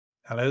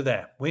Hello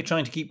there. We're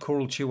trying to keep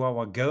Choral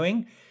Chihuahua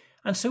going,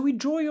 and so we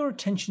draw your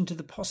attention to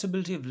the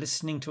possibility of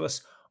listening to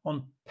us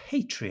on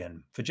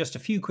Patreon for just a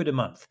few quid a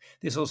month.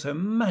 This also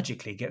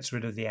magically gets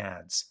rid of the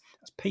ads.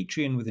 That's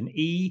Patreon with an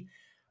E,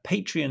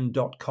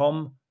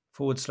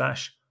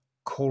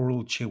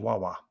 patreon.com/Choral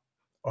Chihuahua.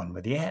 On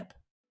with the app.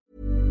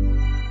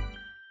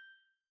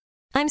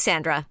 I'm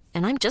Sandra,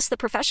 and I'm just the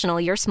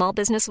professional your small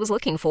business was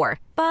looking for.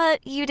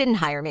 But you didn't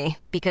hire me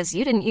because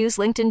you didn't use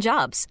LinkedIn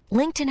Jobs.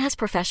 LinkedIn has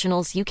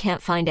professionals you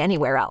can't find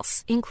anywhere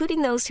else,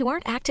 including those who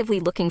aren't actively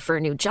looking for a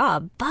new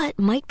job, but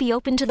might be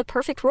open to the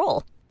perfect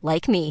role,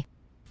 like me.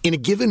 In a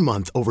given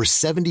month, over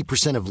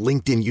 70% of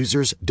LinkedIn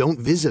users don't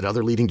visit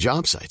other leading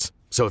job sites.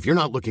 So if you're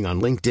not looking on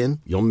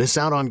LinkedIn, you'll miss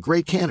out on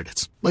great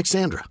candidates like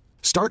Sandra.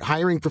 Start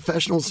hiring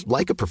professionals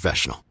like a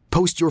professional.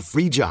 Post your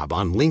free job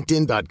on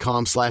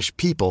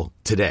linkedin.com/people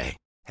today.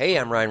 Hey,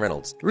 I'm Ryan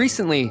Reynolds.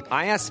 Recently,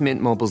 I asked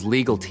Mint Mobile's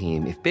legal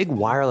team if big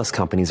wireless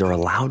companies are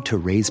allowed to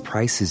raise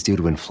prices due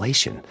to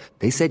inflation.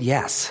 They said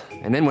yes.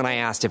 And then when I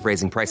asked if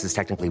raising prices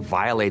technically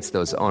violates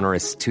those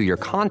onerous 2-year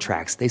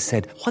contracts, they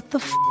said, "What the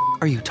f***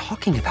 are you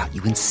talking about,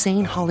 you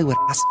insane Hollywood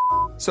ass?"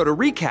 So to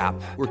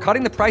recap, we're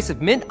cutting the price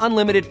of Mint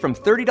Unlimited from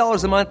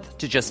 $30 a month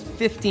to just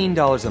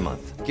 $15 a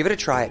month. Give it a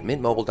try at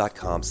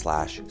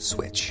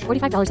mintmobile.com/switch.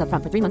 $45 up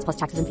front for 3 months plus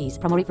taxes and fees.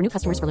 Promo rate for new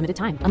customers for limited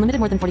time. Unlimited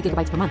more than 40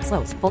 gigabytes per month.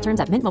 Slows full terms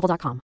at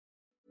mintmobile.com.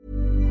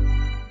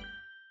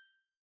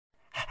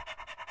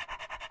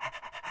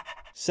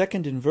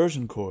 Second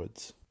inversion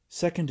chords.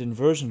 Second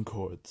inversion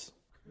chords.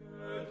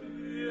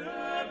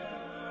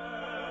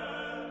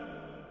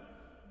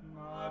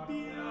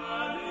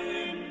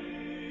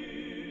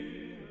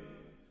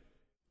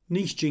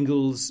 Niche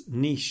jingles,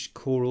 niche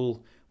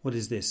choral. What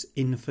is this?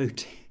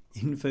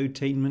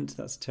 Infotainment?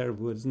 That's a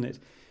terrible word, isn't it?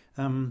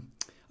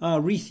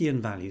 Arethian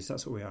values,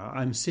 that's what we are.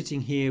 I'm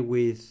sitting here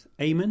with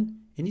Eamon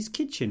in his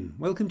kitchen.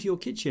 Welcome to your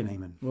kitchen,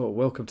 Eamon. Well,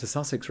 welcome to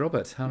Sussex,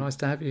 Robert. How nice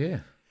to have you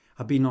here.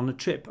 I've been on a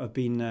trip. I've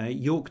been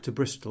York to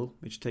Bristol,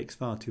 which takes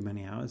far too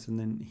many hours, and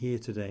then here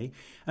today.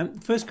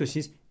 First question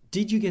is,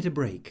 did you get a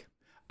break?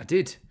 I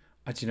did.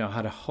 I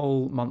had a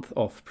whole month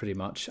off pretty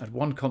much. I had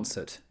one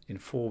concert in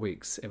 4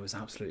 weeks. It was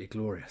absolutely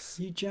glorious.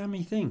 You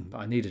jammy thing. But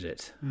I needed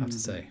it, I have to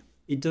say.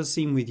 It does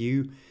seem with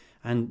you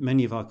and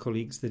many of our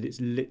colleagues that it's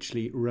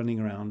literally running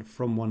around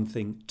from one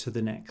thing to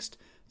the next.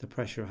 The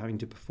pressure of having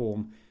to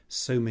perform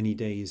so many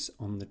days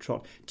on the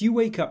trot. Do you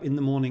wake up in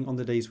the morning on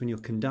the days when you're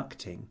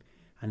conducting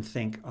and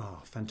think,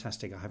 oh,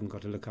 fantastic, I haven't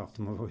got to look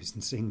after my voice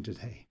and sing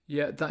today?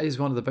 Yeah, that is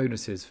one of the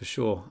bonuses for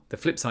sure. The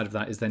flip side of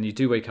that is then you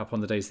do wake up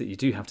on the days that you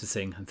do have to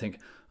sing and think,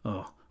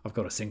 oh, I've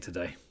got to sing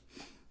today.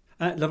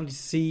 Lovely to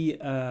see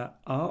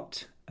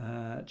art,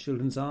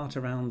 children's art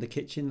around the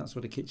kitchen. That's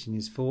what a kitchen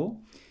is for.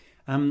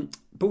 But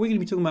we're going to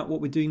be talking about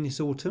what we're doing this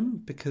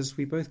autumn because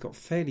we both got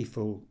fairly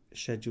full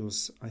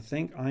schedules, I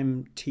think.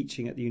 I'm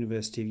teaching at the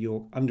University of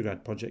York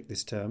undergrad project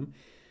this term,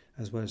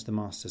 as well as the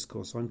master's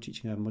course. So I'm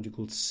teaching a module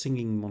called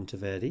Singing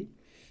Monteverdi,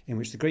 in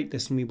which the great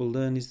lesson we will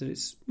learn is that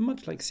it's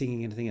much like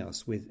singing anything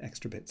else with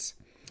extra bits.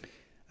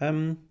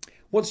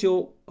 What's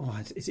your...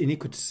 it's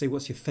iniquitous to say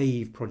what's your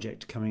fave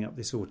project coming up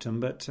this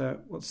autumn, but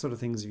what sort of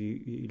things are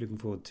you looking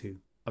forward to?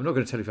 I'm not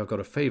going to tell you if I've got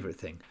a favourite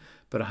thing,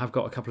 but I have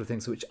got a couple of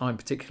things which I'm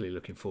particularly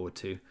looking forward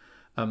to.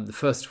 The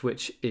first of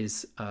which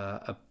is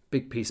a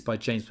big piece by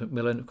James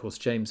Macmillan. Of course,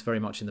 James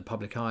very much in the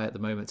public eye at the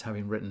moment,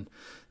 having written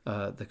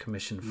the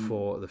commission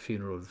for the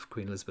funeral of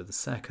Queen Elizabeth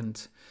II.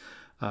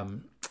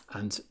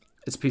 And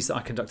it's a piece that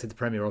I conducted the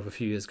premiere of a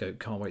few years ago.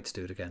 Can't wait to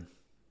do it again.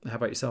 How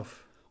about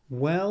yourself?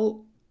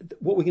 Well,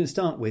 what we're going to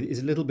start with is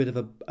a little bit of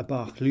a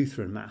Bach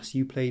Lutheran Mass.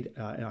 You played,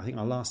 I think,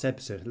 our last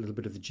episode, a little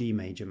bit of the G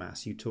major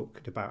Mass. You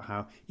talked about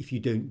how if you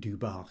don't do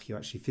Bach, you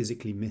actually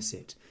physically miss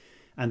it.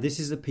 And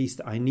this is a piece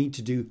that I need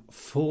to do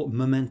for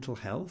my mental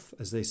health,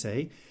 as they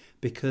say,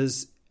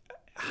 because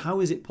how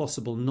is it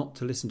possible not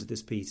to listen to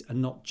this piece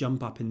and not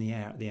jump up in the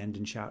air at the end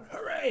and shout,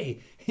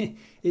 hooray!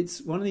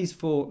 It's one of these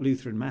 4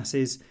 Lutheran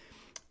Masses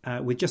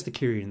with just the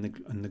Kyrie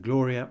and the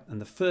Gloria, and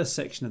the first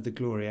section of the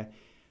Gloria.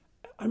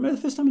 I remember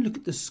the first time I looked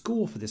at the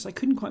score for this, I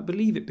couldn't quite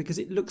believe it because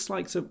it looks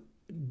like some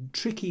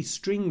tricky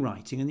string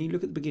writing. And then you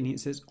look at the beginning,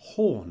 it says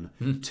horn,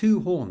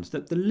 2 horns,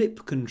 that the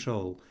lip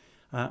control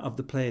of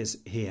the players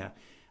here.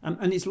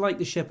 And it's like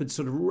the shepherds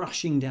sort of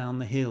rushing down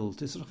the hill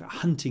to sort of a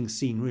hunting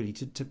scene, really,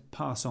 to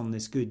pass on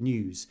this good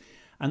news.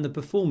 And the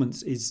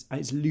performance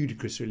it's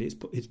ludicrous, really.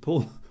 It's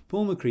Paul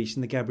McCreesh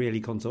and the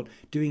Gabrielli Consort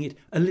doing it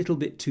a little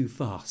bit too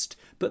fast.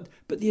 But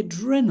the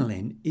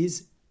adrenaline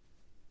is...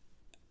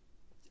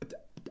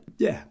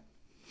 yeah.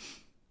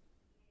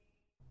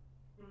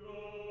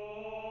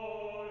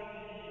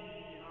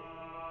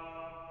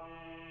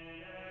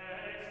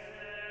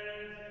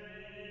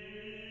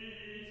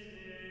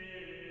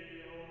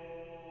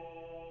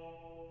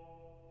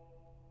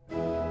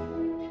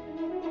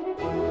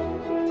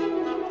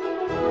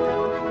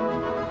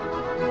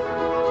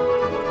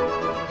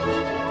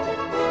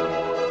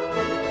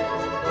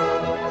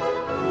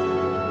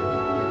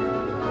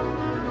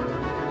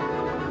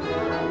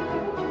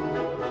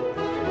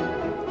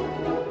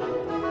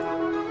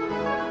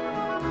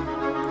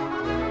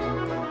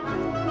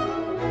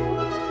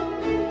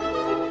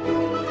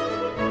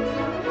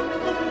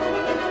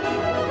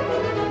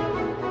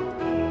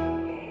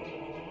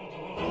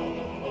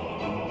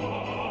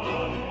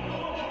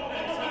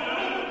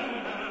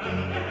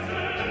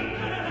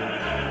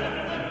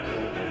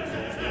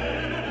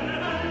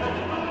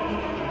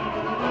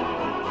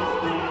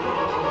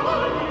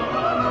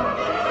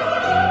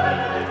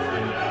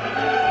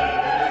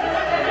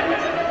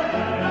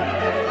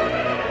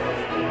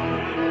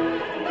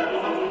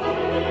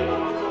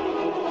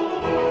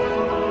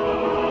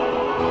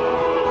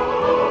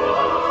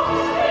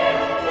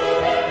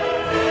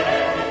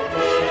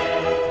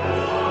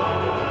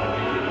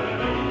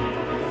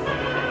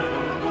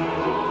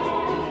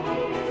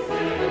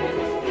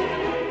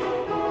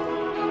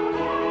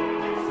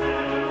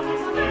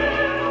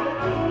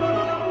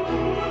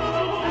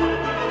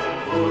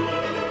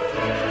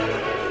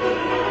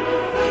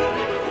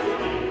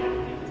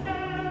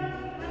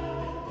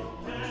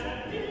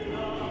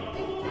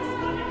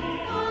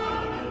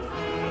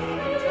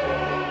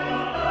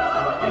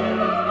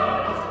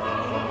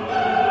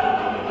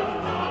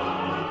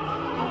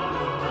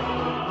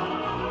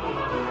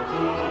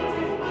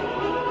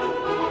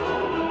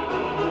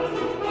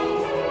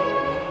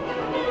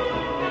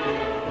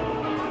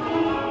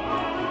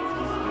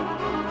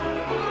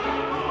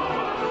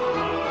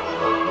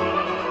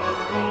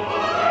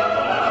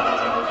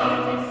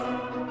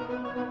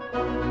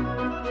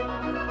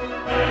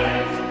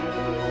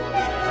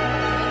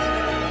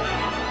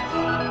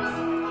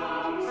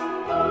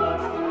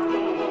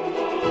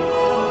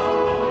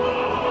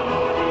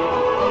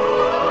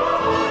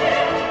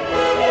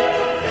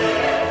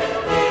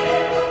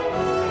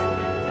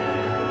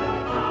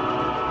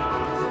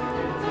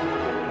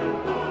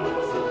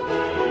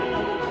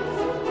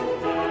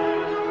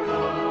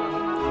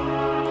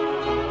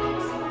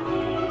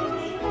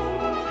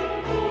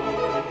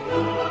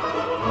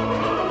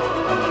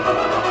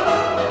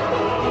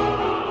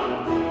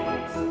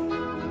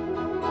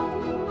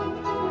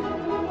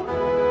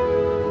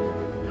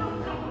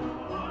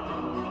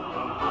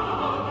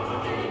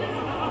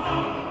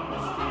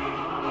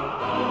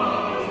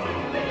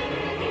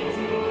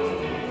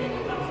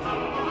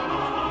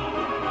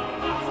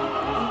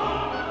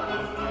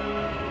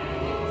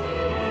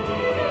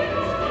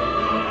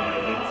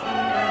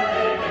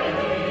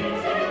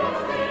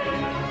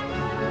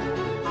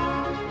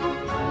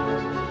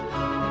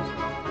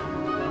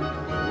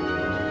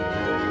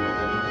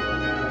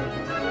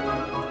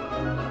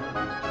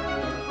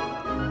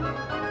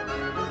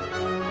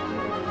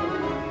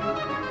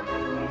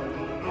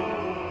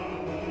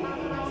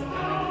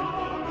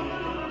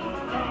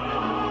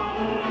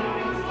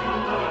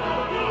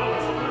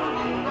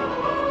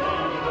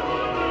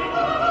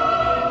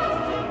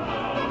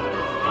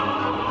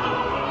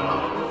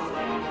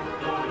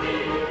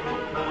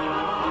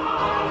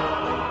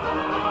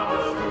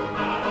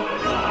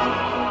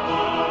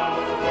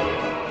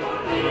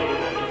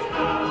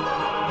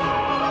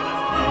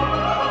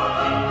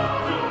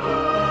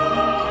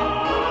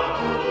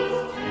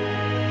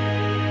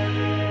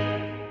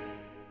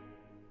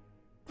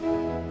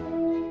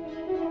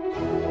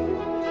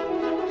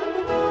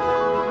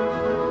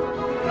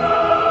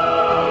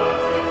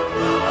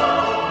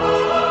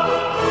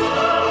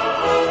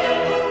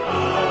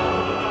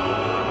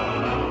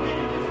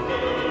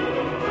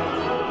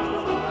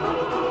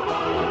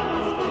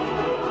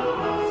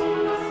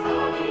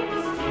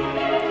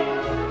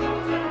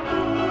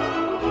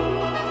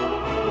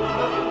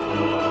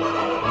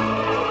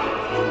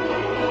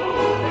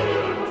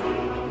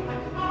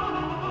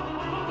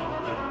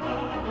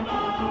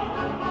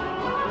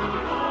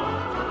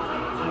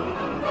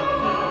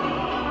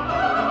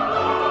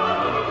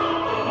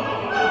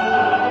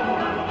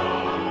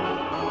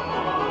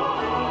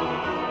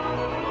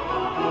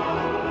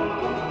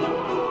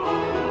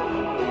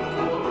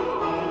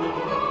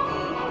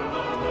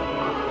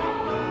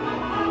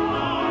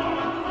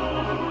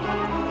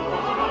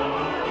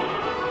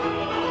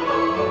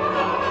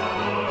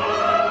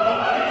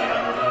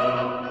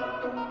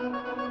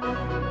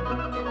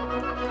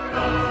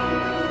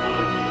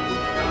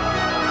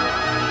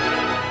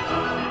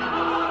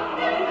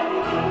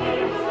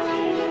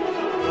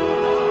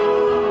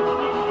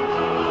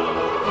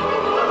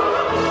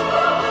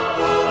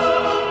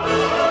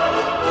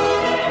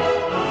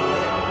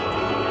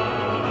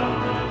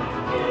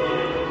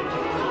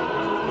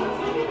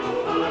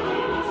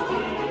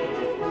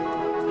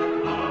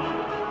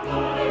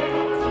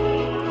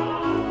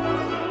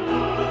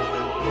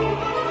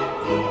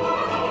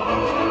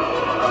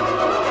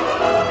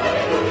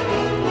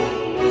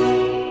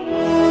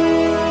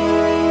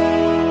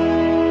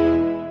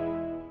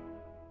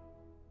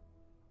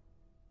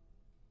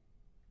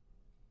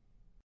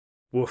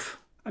 Woof.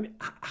 I mean,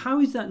 how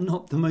is that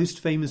not the most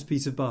famous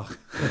piece of Bach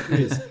there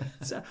is?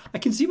 I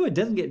can see why it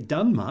doesn't get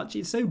done much.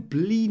 It's so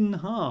bleeding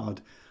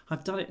hard.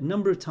 I've done it a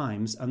number of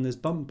times, and there's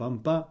bum bum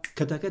ba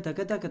kada kada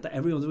kada kada.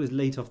 Everyone's always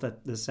late off the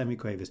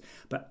semiquavers,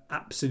 but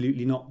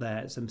absolutely not there.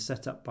 It's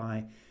set up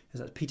by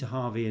Peter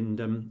Harvey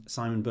and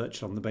Simon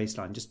Birchall on the bass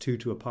line, just two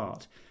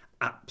apart.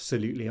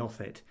 Absolutely off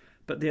it.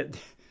 But the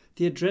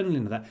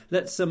adrenaline of that.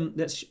 Let's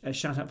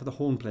shout out for the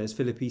horn players,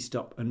 Philip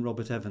Eastop and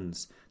Robert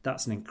Evans.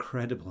 That's an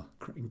incredible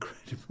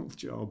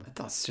job.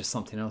 That's just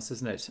something else,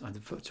 isn't it? I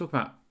talk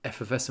about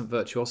effervescent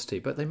virtuosity,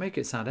 but they make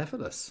it sound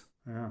effortless.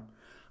 Yeah.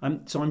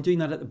 So I'm doing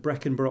that at the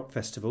Brecon Baroque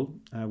Festival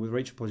with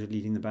Rachel Podger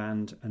leading the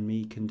band and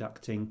me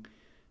conducting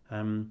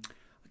 4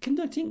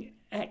 Fagiolini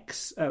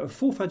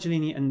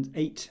and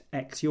 8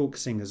 ex-York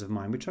singers of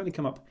mine. We're trying to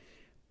come up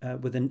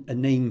with a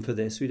name for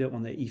this. We don't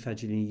want the E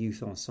Fagiolini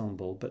Youth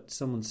Ensemble, but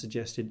someone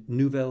suggested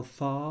Nouvelle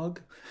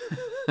Fargue.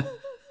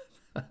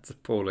 That's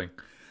appalling.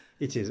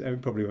 It is. I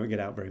probably won't get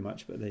out very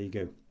much, but there you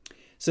go.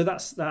 So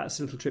that's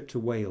a little trip to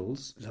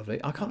Wales. Lovely.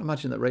 I can't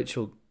imagine that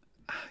Rachel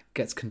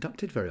gets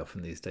conducted very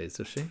often these days,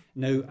 does she?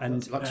 No, and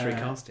that's luxury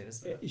casting,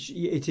 isn't it?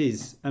 It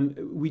is.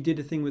 We did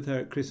a thing with her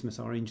at Christmas,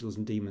 our Angels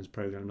and Demons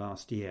programme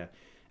last year,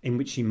 in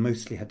which she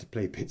mostly had to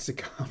play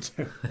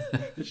pizzicato.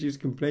 She was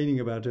complaining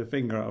about her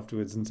finger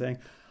afterwards and saying,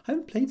 I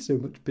haven't played so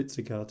much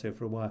pizzicato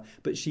for a while.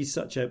 But she's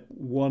such a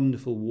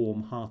wonderful,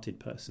 warm-hearted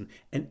person.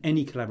 And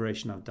any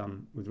collaboration I've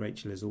done with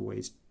Rachel is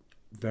always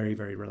very,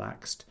 very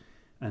relaxed.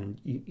 And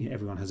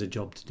everyone has a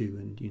job to do,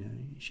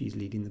 and she's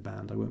leading the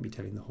band. I won't be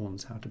telling the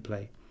horns how to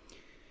play.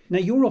 Now,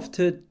 you're off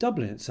to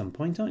Dublin at some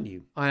point, aren't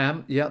you? I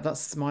am. Yeah,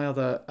 that's my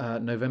other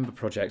November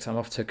project. I'm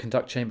off to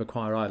conduct Chamber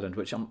Choir Ireland,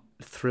 which I'm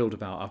thrilled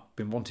about. I've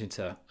been wanting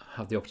to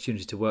have the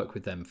opportunity to work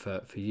with them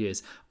for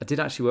years. I did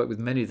actually work with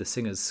many of the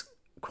singers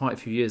quite a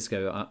few years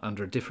ago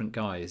under a different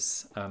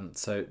guise.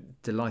 So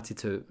delighted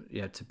to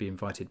be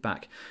invited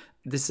back.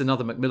 This is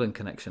another Macmillan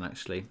connection,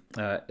 actually.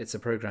 It's a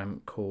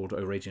programme called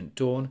O Radiant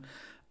Dawn.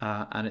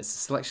 And it's a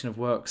selection of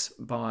works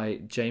by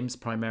James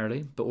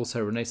primarily, but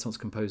also Renaissance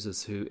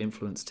composers who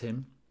influenced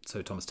him.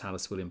 So Thomas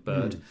Tallis, William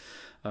Byrd.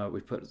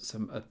 We've put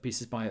some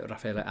pieces by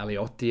Raffaele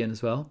Aliotti in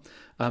as well.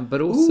 But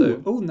also...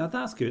 now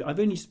that's good. I've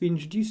only just been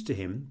introduced to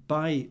him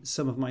by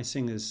some of my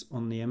singers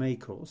on the MA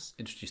course.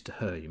 Introduced to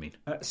her, you mean?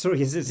 Sorry,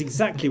 yes, that's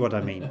exactly what I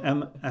mean.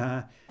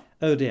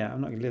 Oh dear, I'm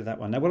not going to leave that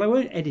one. Now, well, I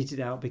won't edit it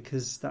out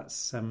because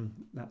that's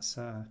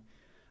a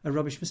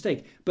rubbish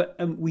mistake. But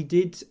we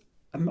did...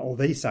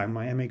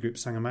 my MA group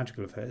sang a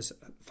magical of hers.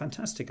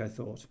 Fantastic, I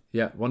thought.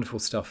 Yeah, wonderful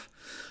stuff.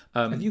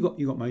 Have you got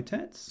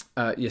motets?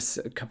 Yes,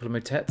 a couple of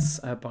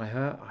motets by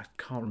her. I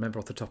can't remember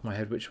off the top of my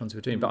head which ones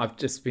we're doing, but I've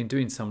just been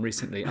doing some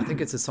recently. I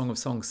think it's a Song of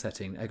Songs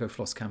setting, Ego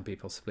Floss Campi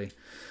possibly.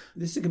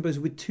 This is a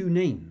composer with 2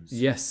 names.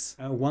 Yes.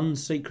 One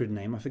sacred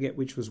name, I forget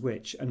which was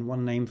which, and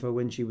one name for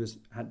when she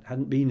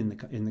hadn't been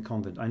in the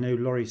convent. I know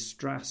Laurie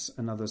Strass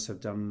and others have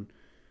done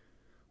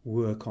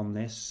work on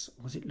this.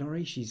 Was it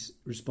Laurie? She's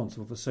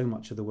responsible for so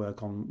much of the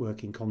work on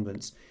working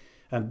convents.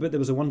 But there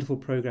was a wonderful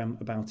programme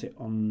about it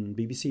on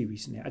BBC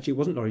recently. Actually, it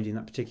wasn't Laurie doing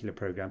that particular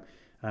programme.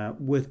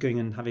 Worth going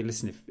and having a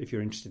listen if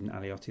you're interested in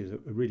Aliotti. There's a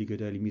really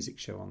good early music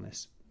show on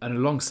this. And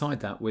alongside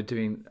that, we're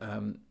doing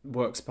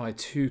works by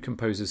 2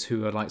 composers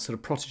who are like sort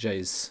of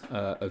protégés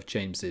of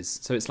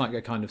James's. So it's like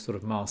a kind of sort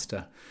of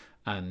master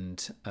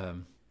and...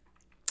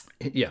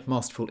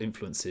 masterful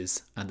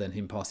influences, and then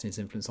him passing his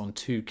influence on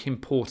to Kim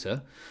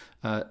Porter,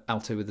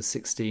 alto with the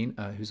 16,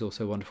 who's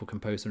also a wonderful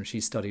composer, and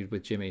she studied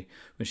with Jimmy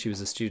when she was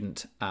a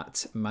student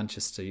at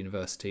Manchester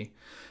University,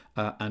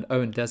 and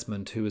Owen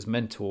Desmond, who was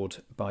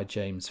mentored by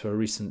James for a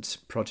recent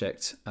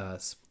project.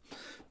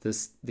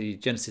 The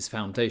Genesis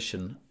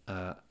Foundation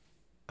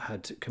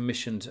had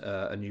commissioned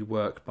a new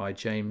work by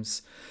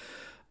James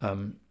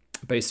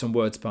based on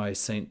words by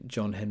St.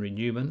 John Henry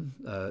Newman,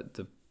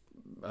 the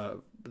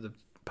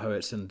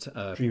poet and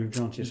Dream of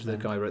Gerontius, the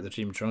guy who wrote the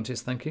Dream of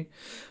Gerontius, thank you.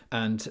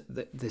 And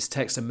this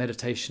text, a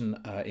meditation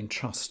in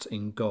trust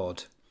in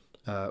God,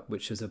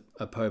 which is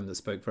a poem that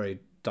spoke very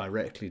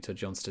directly to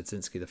John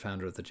Studzinski, the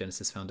founder of the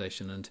Genesis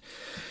Foundation, and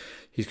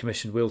he's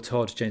commissioned Will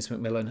Todd, James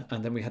Macmillan,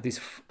 and then we had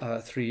these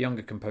 3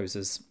 younger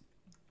composers,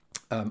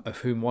 of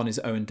whom one is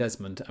Owen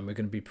Desmond, and we're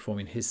going to be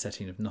performing his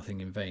setting of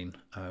Nothing in Vain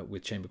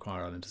with Chamber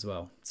Choir Ireland as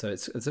well. So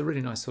it's a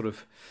really nice sort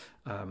of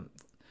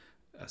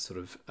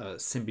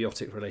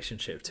symbiotic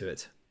relationship to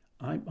it.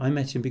 I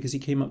met him because he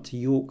came up to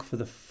York for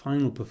the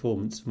final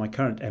performance of my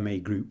current MA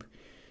group,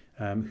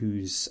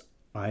 whose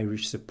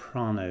Irish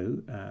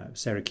soprano,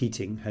 Sarah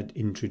Keating, had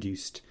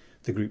introduced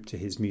the group to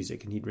his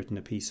music, and he'd written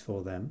a piece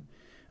for them.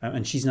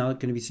 And she's now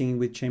going to be singing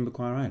with Chamber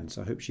Choir Ireland,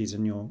 so I hope she's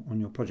on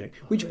your project.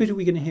 Which bit are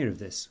we going to hear of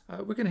this?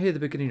 We're going to hear the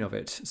beginning of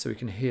it, so we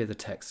can hear the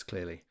text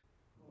clearly.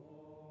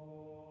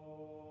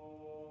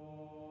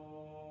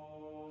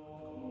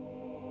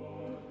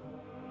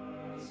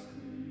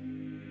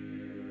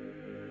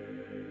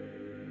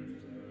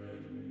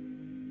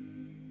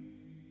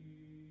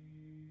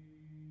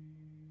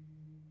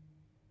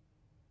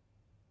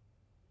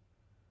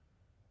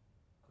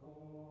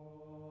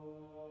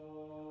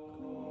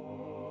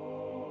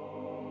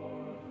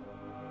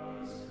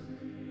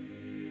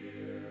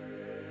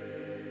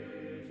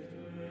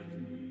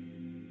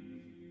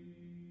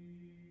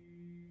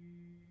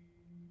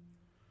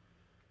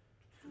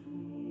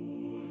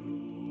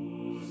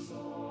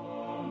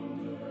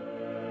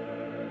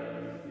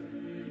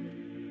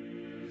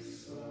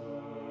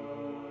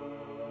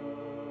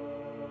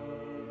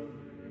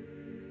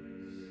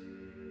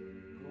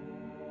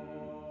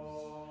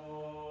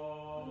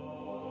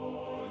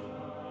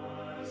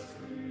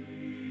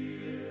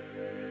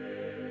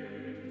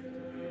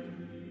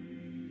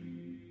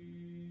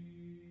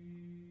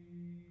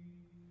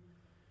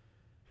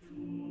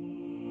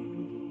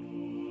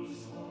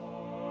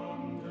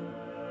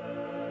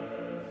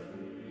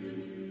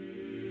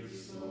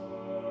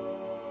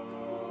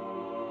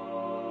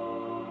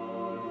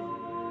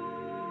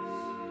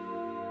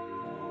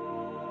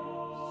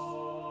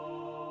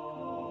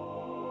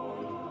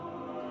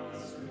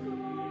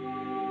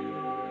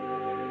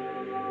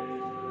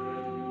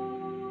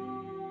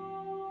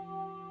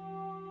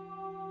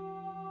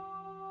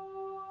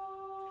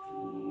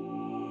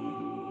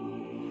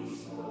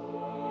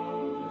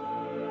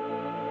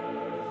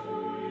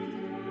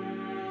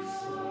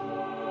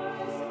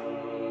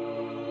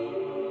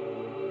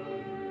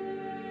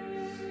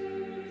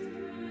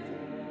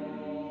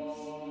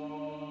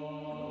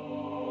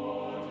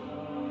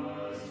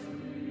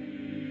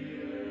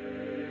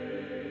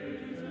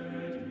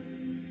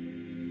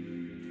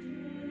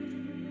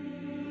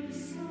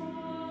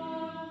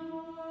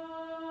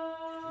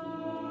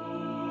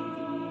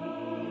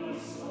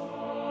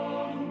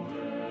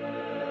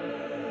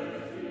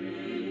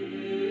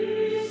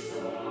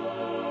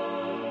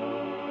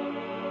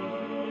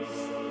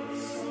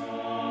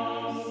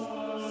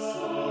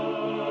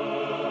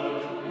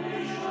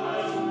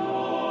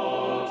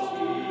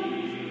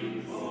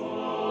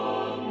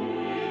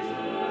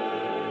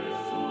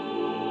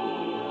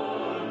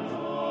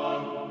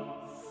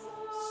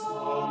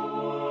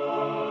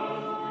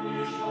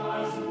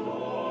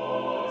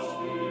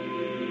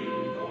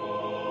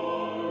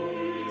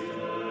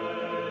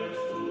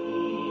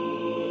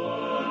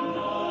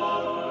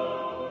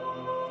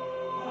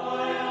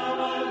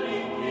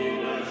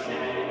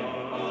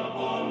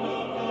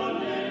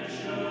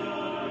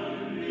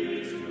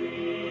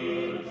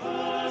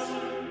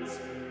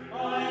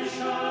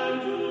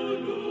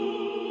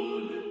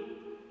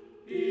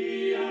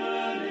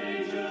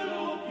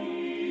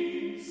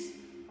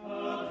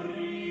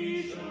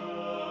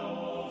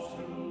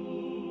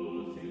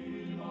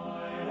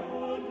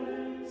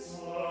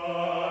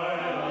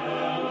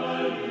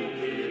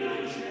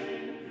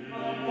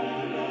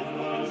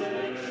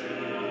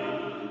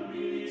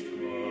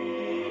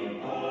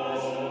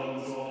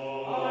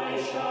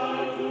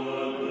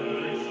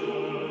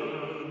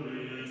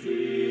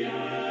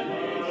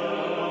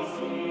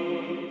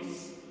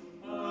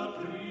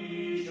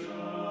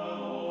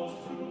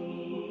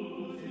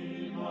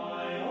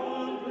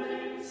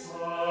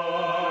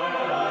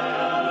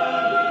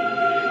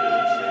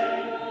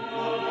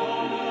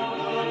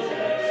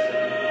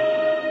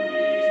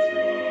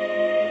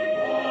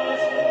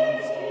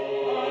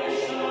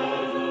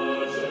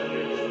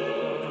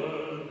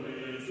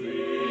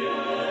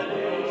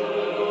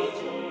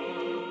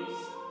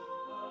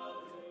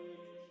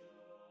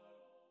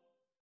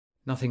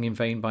 Nothing in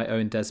Vain by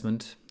Owen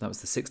Desmond. That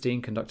was the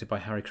 16, conducted by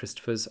Harry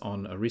Christophers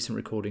on a recent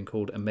recording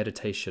called A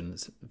Meditation,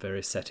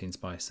 various settings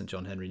by St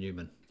John Henry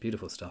Newman.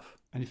 Beautiful stuff.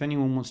 And if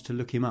anyone wants to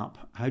look him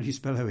up, how do you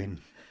spell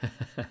Owen?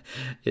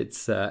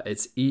 It's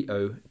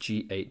Eoghan.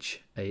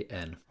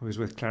 Always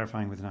worth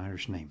clarifying with an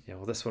Irish name. Yeah,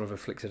 well, that's what we've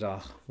afflicted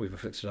our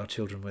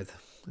children with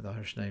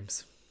Irish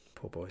names.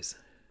 Poor boys.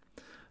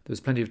 There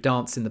was plenty of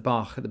dance in the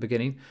Bach at the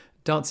beginning.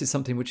 Dance is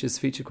something which has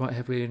featured quite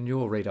heavily in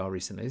your radar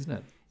recently, isn't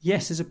it?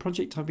 Yes, there's a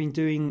project I've been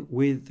doing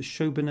with the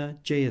Shobana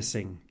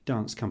Jayasingh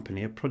Dance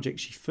Company, a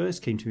project she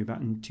first came to me about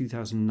in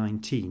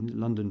 2019,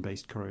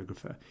 London-based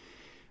choreographer.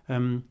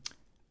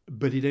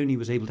 But it only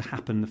was able to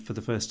happen for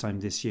the first time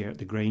this year at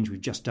the Grange.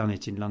 We've just done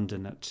it in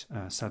London at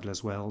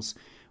Sadler's Wells.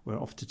 We're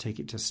off to take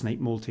it to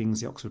Snape Maltings,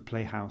 the Oxford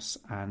Playhouse,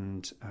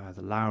 and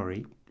the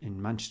Lowry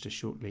in Manchester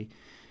shortly.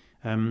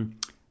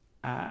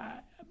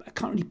 I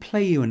can't really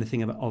play you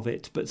anything of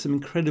it, but some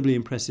incredibly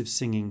impressive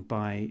singing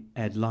by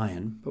Ed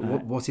Lyon. But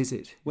what is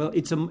it? Well,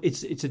 it's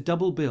a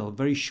double bill,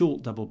 very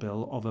short double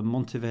bill of a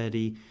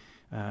Monteverdi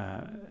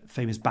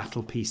famous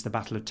battle piece, the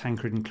Battle of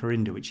Tancred and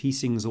Clorinda, which he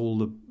sings all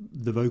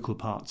the vocal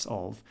parts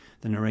of,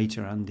 the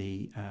narrator and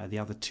the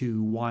other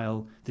two,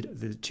 while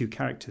the two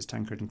characters,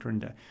 Tancred and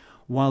Clorinda,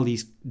 while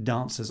these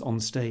dancers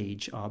on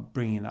stage are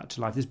bringing that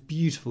to life. This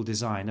beautiful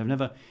design. I've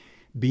never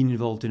been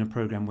involved in a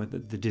programme where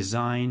the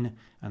design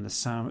and the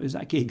sound... Is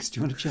that gigs?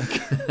 Do you want to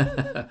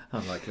check?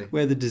 Unlikely.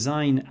 Where the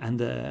design and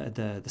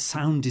the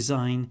sound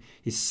design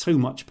is so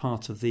much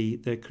part of the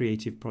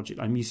creative project.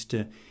 I'm used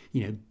to,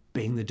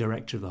 being the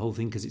director of the whole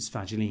thing because it's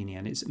Fagiolini,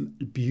 and it's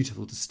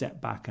beautiful to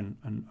step back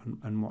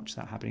and watch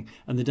that happening.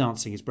 And the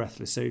dancing is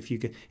breathless. So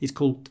it's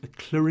called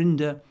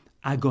Clorinda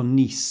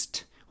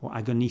Agoniste, or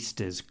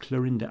Agonistas,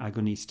 Clorinda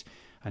Agoniste,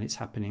 and it's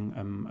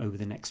happening over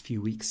the next few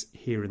weeks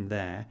here and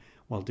there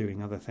while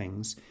doing other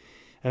things.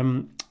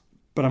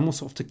 But I'm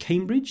also off to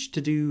Cambridge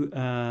to do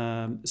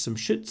some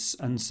Schütz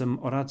and some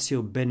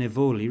Orazio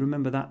Benevoli.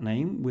 Remember that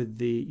name, with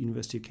the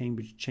University of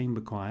Cambridge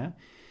Chamber Choir.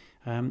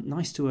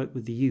 Nice to work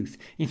with the youth.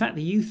 In fact,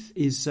 the youth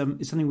is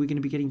something we're going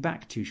to be getting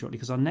back to shortly,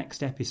 because our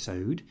next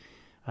episode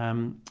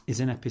is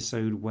an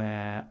episode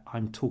where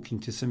I'm talking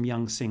to some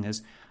young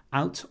singers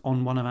out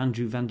on one of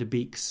Andrew van der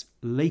Beek's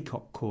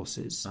Laycock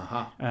courses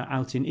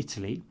out in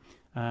Italy,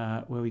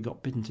 where we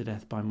got bitten to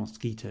death by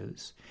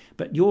mosquitoes.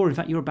 But you're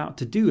about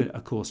to do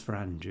a course for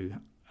Andrew,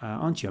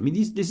 aren't you? I mean,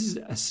 this is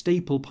a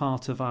staple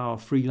part of our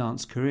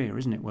freelance career,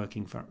 isn't it,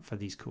 working for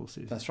these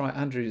courses? That's right.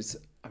 Andrew's,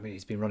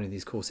 he's been running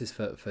these courses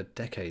for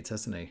decades,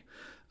 hasn't he?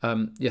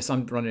 Yes,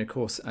 I'm running a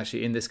course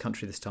actually in this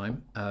country this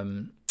time.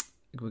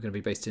 We're going to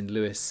be based in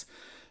Lewes,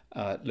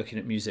 looking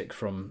at music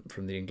from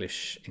the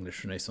English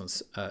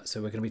Renaissance.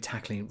 So we're going to be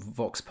tackling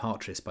Vox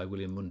Patris by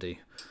William Mundy,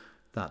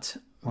 that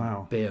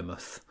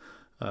behemoth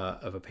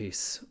of a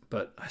piece.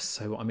 But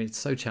it's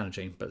so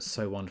challenging, but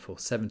so wonderful.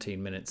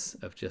 17 minutes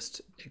of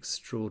just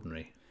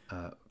extraordinary.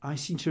 I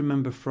seem to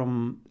remember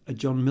from a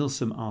John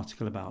Milsom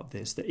article about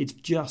this that it's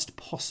just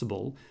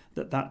possible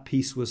that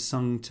piece was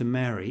sung to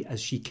Mary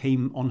as she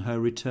came on her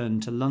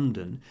return to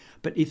London.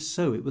 But if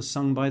so, it was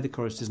sung by the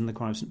choristers in the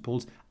Choir of St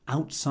Paul's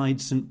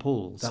outside St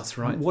Paul's. That's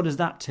right. What does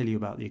that tell you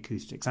about the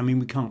acoustics? I mean,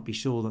 we can't be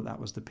sure that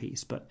was the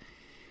piece, but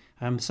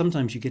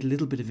sometimes you get a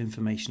little bit of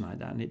information like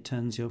that, and it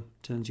turns your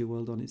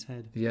world on its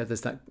head. Yeah,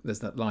 there's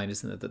that line,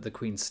 isn't there, that the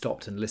Queen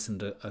stopped and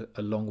listened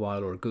a long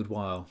while or a good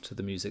while to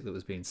the music that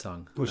was being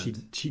sung. Well,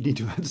 she need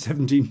to add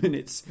 17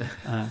 minutes.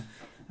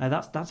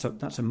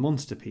 That's a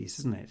monster piece,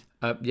 isn't it?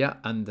 Yeah,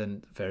 and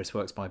then various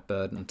works by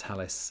Byrd and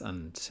Tallis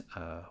and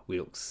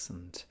Wilkes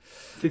and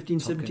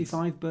 1575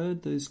 Tompkins.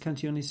 Byrd, those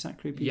Cantiones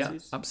Sacrae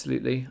pieces. Yeah,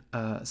 absolutely.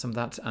 Some of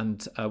that,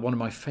 and one of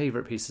my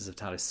favourite pieces of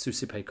Tallis,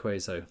 Susipe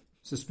Queso.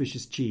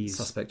 Suspicious cheese.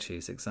 Suspect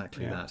cheese,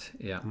 exactly that.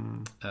 Yeah.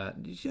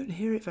 You don't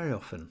hear it very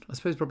often. I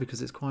suppose probably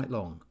because it's quite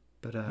long.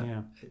 But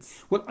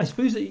it's... Well, I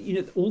suppose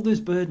that all those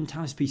Byrd and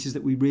Tallis pieces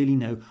that we really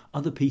know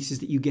are the pieces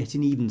that you get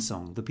in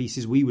Evensong, the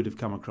pieces we would have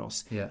come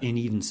across in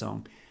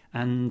Evensong,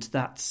 and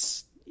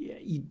that's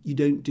you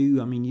don't do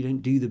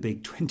the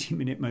big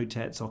 20-minute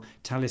motets or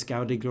Tallis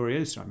Gaude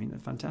Gloriosa. I mean, they're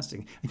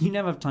fantastic, and you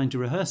never have time to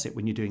rehearse it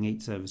when you're doing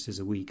 8 services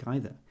a week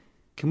either.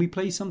 Can we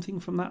play something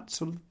from that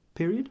sort of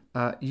period?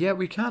 Yeah,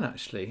 we can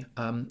actually.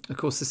 Of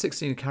course, the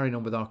 16 are carrying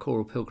on with our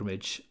choral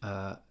pilgrimage.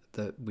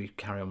 That we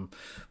carry on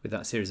with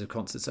that series of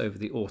concerts over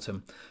the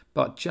autumn.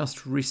 But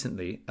just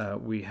recently,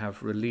 we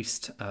have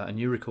released a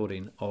new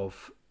recording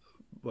of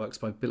works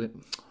by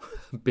Billiam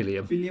Word.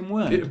 Billiam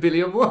Word.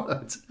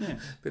 Yeah.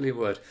 Billiam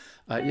Word.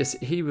 Yes,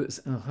 he was...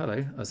 Oh,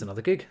 hello. That's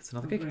another gig. It's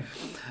another gig.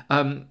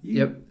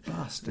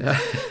 Bastard.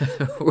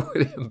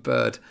 William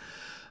Byrd.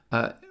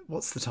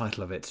 What's the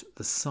title of it?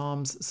 The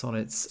Psalms,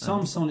 Sonnets...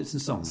 Sonnets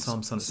and Songs.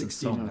 Psalms, Sonnets and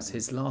Songs.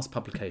 His last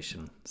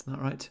publication. Isn't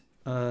that right?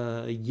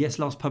 Yes,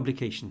 last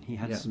publication. He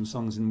had some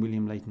songs in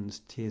William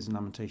Leighton's Tears and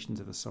Lamentations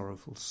of a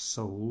Sorrowful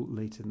Soul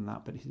later than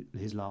that, but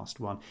his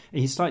last one.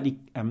 And he's slightly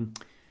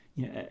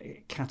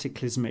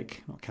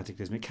catastrophic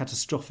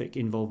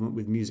involvement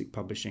with music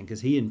publishing,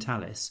 because he and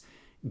Tallis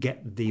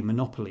get the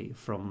monopoly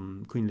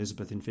from Queen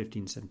Elizabeth in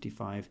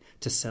 1575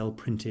 to sell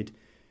printed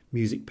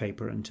music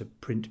paper and to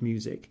print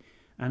music.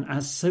 And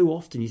as so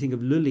often, you think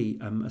of Lully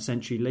a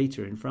century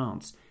later in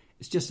France,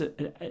 it's just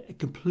a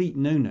complete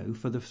no-no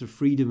for the sort of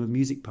freedom of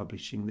music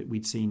publishing that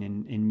we'd seen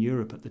in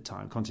Europe at the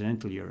time,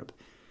 continental Europe.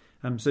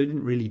 So it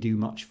didn't really do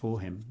much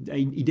for him.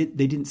 They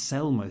didn't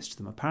sell most of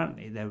them.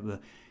 Apparently, there were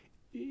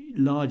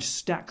large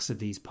stacks of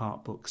these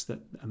part books that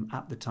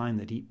at the time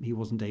that he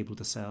wasn't able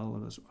to sell.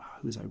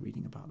 Who was I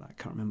reading about that? I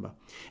can't remember.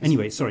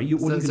 Anyway, sorry.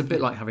 It's a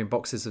bit like having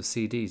boxes of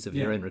CDs of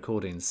your own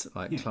recordings,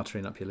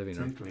 cluttering up your living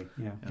room. Exactly.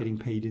 Yeah, getting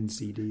paid in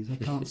CDs. I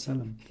can't sell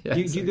them. Do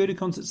you go to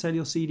concerts, sell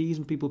your CDs,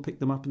 and people pick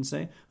them up and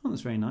say, "Oh,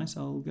 that's very nice.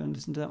 I'll go and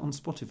listen to that on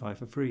Spotify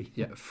for free."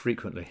 Yeah,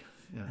 frequently.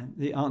 Yeah. And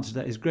the answer to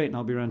that is great, and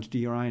I'll be around to do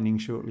your ironing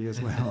shortly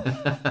as well.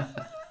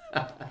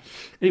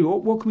 Anyway,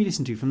 what can we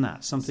listen to from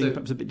that? Something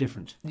perhaps a bit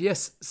different.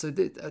 Yes, so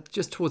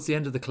just towards the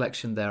end of the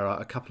collection, there are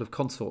a couple of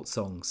consort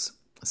songs.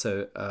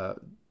 So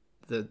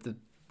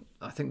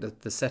I think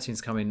that the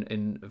settings come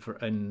in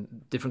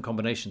different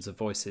combinations of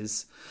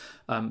voices,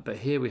 but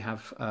here we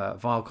have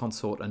viol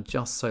consort and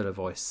just solo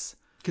voice.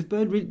 Because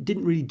Byrd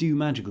didn't really do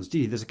madrigals, did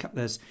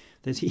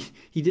he?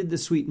 He did the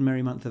Sweet and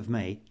Merry Month of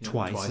May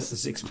twice, a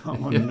 6-part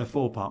one and a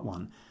 4-part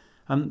one.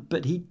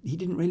 But he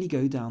didn't really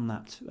go down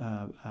that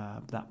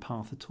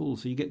path at all.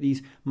 So you get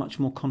these much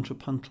more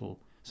contrapuntal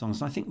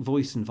songs. And I think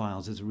voice and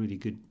viols is a really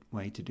good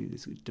way to do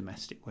this,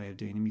 domestic way of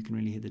doing them. You can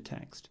really hear the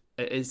text.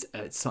 It's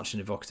such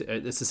an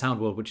evocative... It's a sound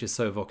world which is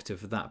so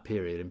evocative of that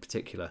period in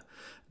particular.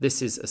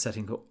 This is a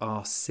setting called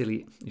Our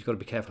Silly... You've got to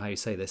be careful how you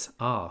say this.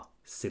 Our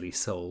Silly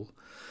Soul.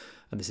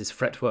 And this is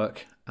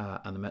Fretwork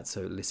and the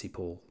mezzo Lissy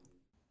Paul.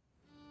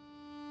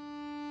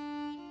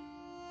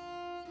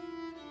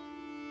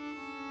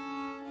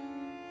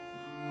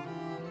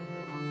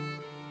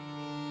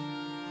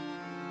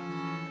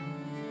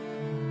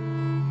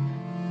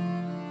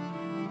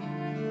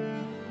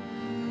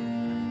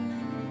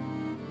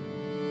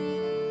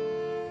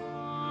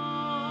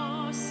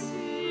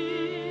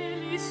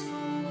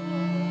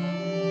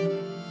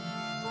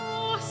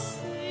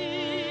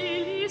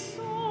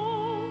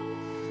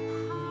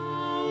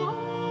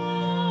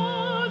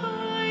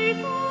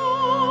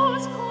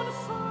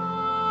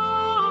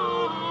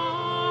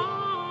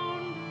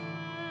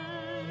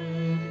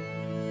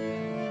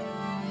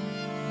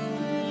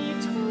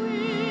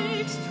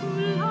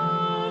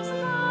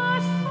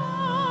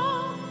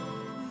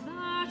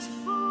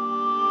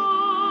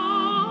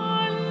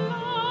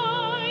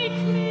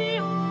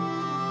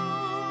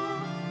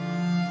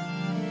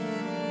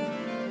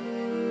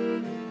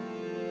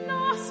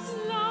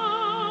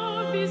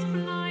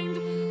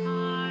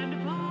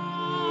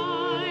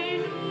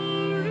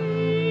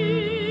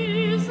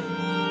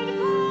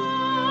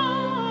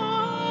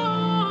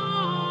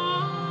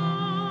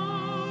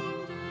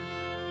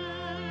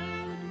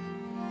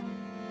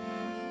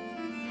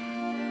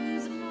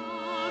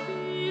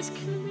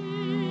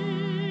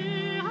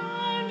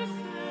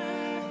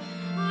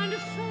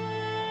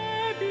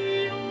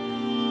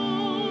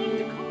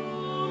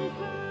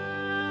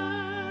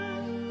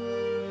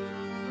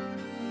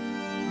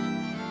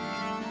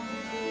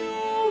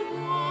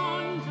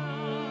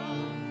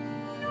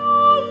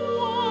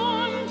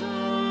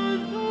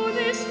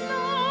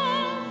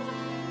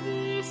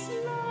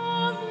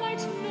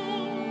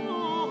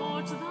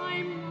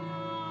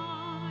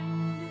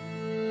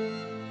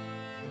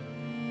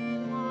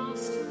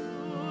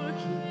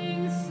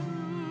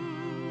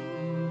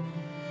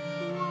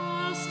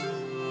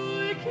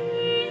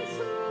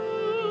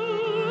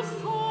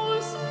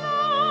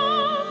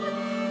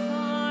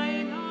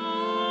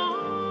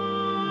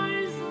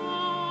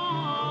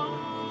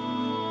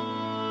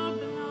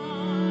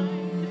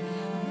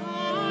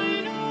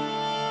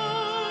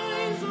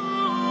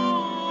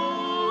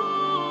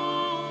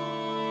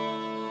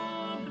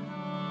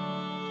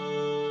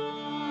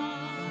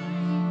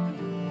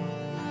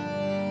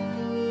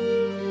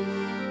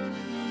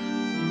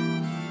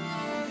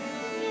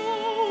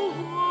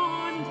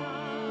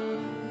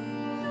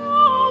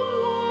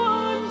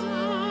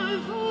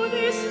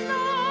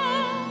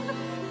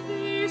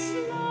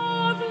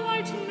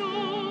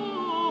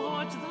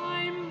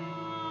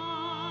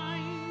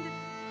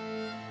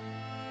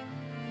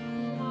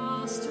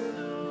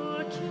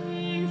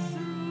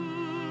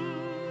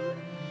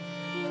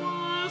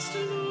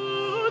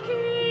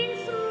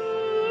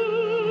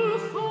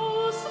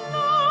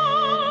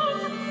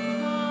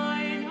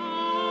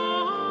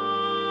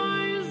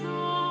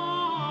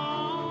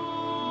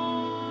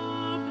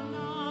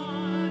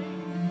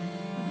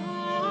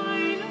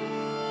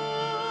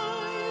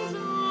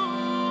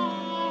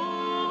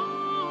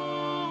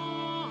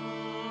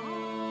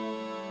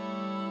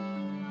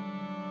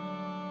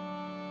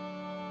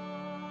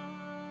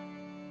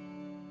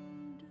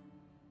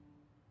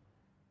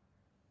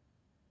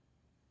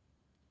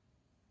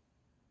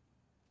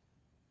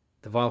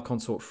 The viol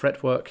consort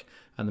Fretwork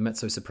and the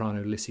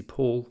mezzo-soprano Lissy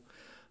Paul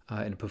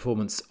in a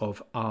performance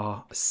of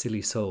Our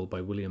Silly Soul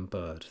by William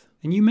Byrd.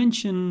 And you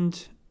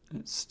mentioned,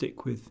 let's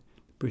stick with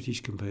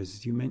British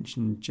composers, you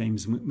mentioned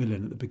James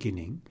Macmillan at the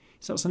beginning.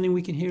 Is that something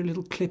we can hear a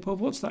little clip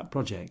of? What's that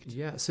project?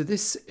 Yeah, so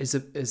this is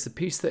a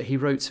piece that he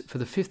wrote for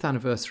the 5th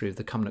anniversary of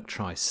the Cumnock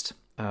Tryst,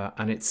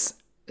 and it's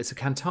a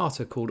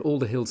cantata called All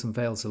the Hills and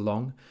Vales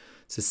Along.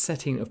 It's a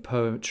setting of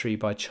poetry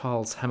by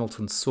Charles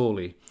Hamilton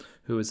Sawley,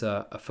 who was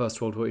a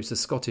First World War. He was a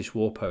Scottish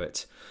war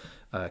poet,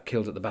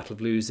 killed at the Battle of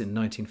Lewes in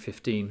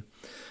 1915.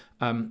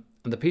 And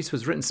the piece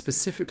was written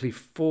specifically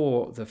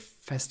for the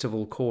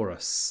festival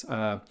chorus.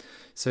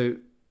 So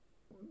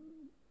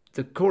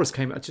the chorus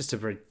came out, just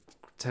to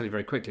tell you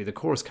very quickly, the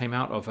chorus came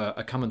out of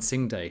a Come and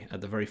Sing Day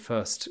at the very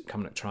first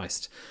Cumnock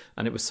Tryst.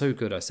 And it was so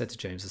good, I said to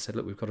James, I said,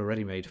 look, we've got a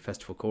ready-made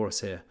festival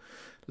chorus here.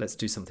 Let's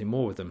do something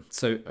more with them.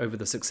 So over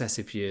the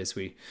successive years,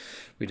 we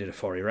did a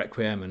Forry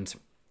Requiem, and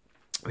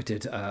we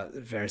did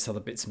various other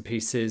bits and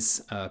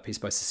pieces, a piece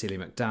by Cecilia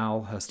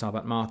McDowell, her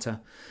Stabat Mater.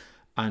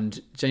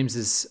 And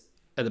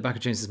at the back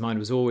of James's mind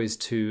was always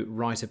to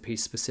write a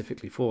piece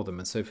specifically for them.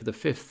 And so for the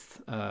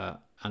 5th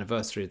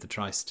anniversary of the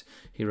Tryst,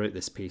 he wrote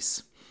this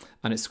piece.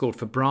 And it's scored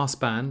for brass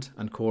band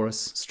and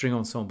chorus, string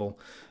ensemble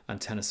and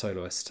tenor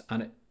soloist.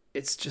 And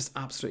it's just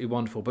absolutely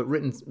wonderful, but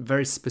written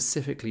very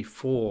specifically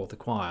for the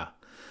choir.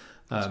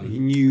 So he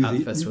knew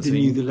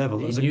the level.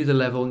 He knew the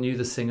level, knew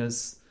the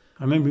singers.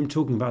 I remember him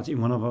talking about it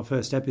in one of our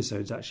first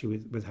episodes, actually,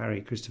 with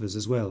Harry Christophers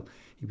as well.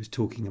 He was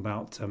talking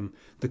about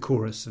the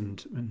chorus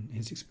and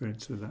his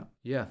experience with that.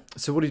 Yeah.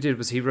 So what he did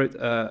was he wrote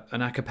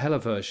an a cappella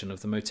version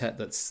of the motet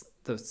that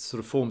sort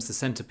of forms the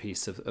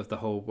centrepiece of the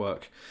whole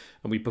work.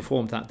 And we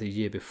performed that the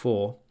year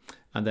before,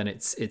 and then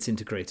it's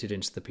integrated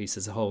into the piece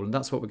as a whole. And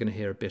that's what we're going to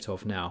hear a bit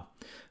of now.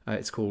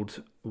 It's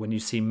called When You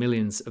See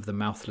Millions of the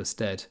Mouthless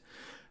Dead.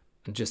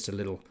 And just a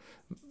little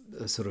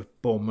sort of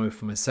bon mot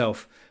for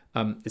myself.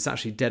 It's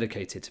actually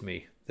dedicated to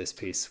me, this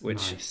piece,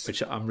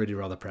 which I'm really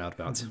rather proud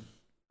about. Mm-hmm.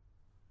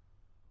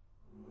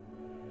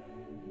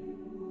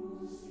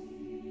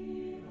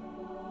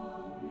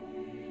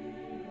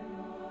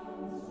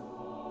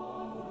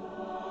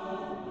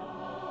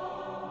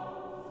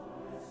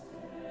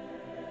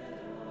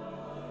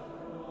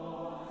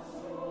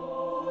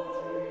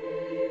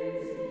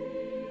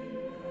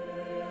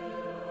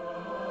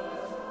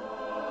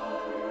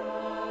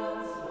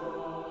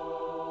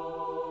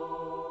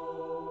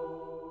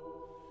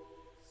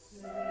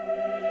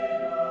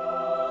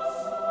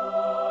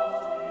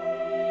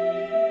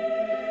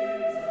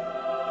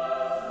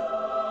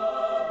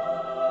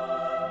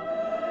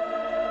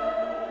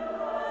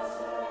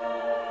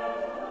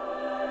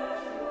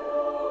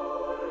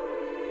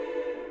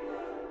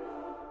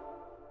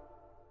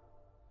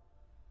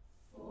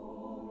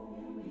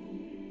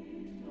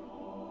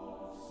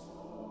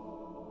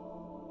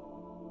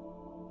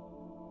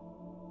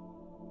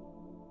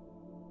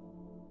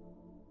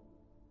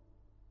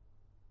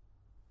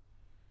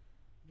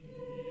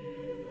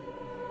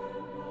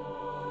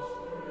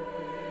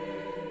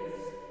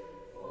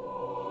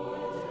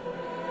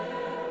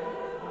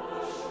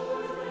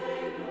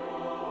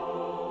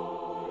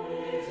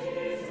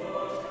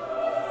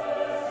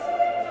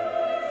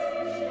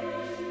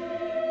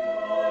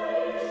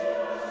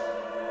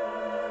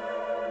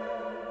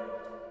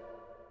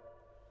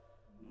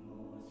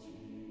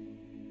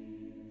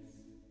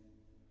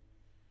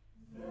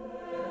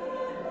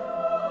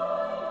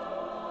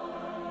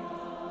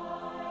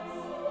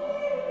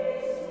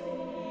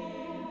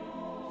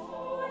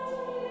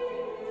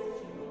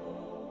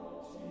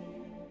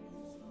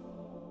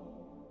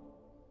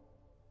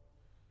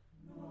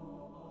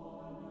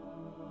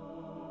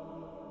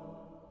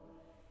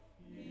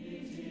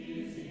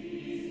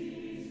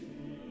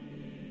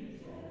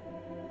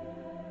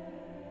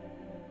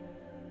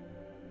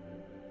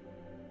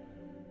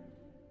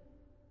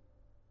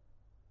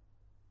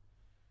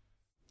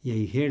 Yeah,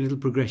 you hear a little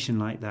progression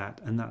like that,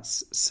 and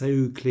that's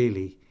so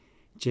clearly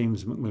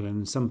James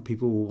Macmillan. Some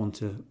people will want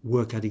to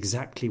work out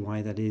exactly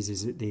why that is.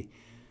 Is it the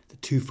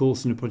two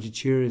fourths and a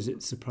prodigatura? Is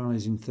it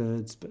sopranos in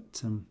thirds?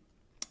 But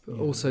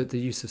also the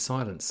use of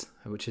silence,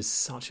 which is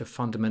such a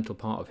fundamental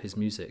part of his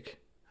music.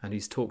 And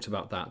he's talked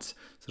about that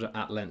sort of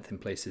at length in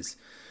places,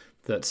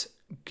 that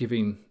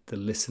giving the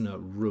listener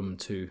room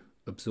to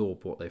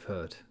absorb what they've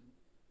heard.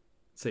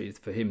 So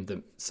for him,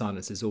 the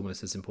silence is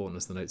almost as important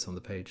as the notes on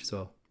the page as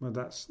well. Well,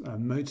 that's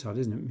Mozart,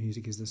 isn't it?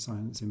 Music is the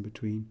silence in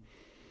between.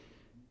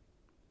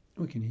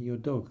 We can hear your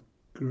dog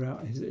growl,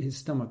 his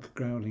stomach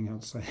growling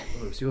outside.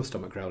 Well, it was your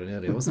stomach growling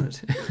earlier,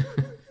 wasn't it?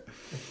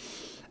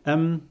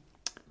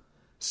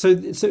 So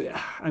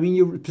I mean,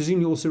 you're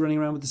presumably also running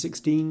around with the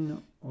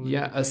 16.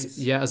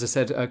 As I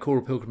said,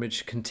 Choral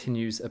Pilgrimage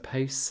continues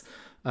apace,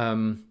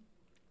 and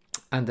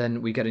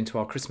then we get into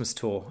our Christmas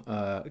tour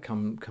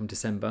come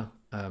December.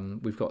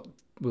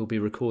 We'll be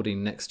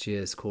recording next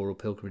year's Choral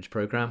Pilgrimage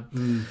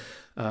programme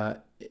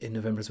in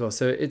November as well.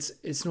 So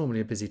it's normally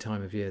a busy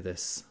time of year,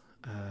 this,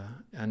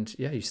 and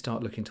you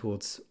start looking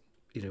towards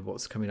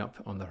what's coming up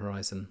on the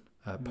horizon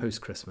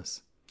post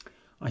Christmas.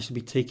 I shall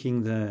be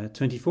taking the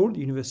 24 at the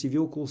University of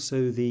York,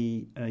 also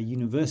the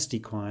university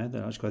choir,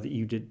 the arch choir that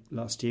you did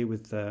last year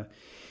with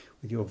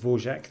with your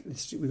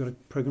Dvorak. We've got a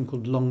programme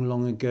called Long,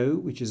 Long Ago,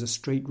 which is a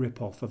straight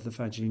rip-off of the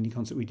Fagiolini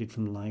concert we did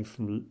live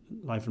from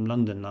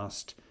London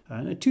last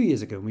 2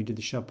 years ago, when we did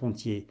the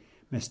Charpentier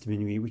Messe de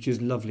Minuit, which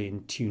is lovely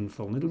and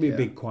tuneful. And it'll be a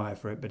big choir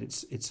for it, but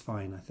it's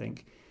fine, I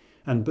think.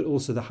 But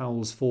also the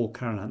Howells 4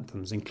 carol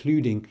anthems,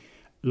 including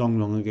Long,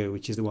 Long Ago,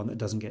 which is the one that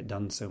doesn't get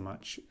done so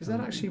much. Is that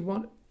actually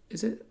one?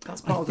 Is it?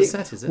 That's part of the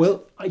set, is it?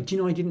 Well, I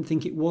didn't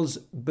think it was,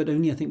 but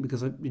only I think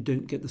because I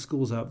don't get the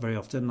scores out very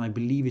often, and I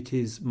believe it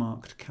is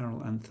marked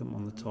carol anthem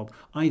on the top.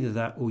 Either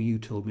that or you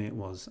told me it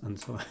was, and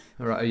so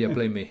All right, yeah,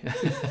 blame me.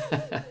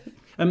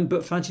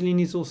 But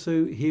Fagiolini is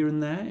also here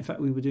and there. In fact,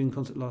 we were doing a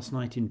concert last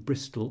night in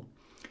Bristol,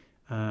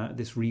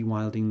 this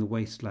Rewilding the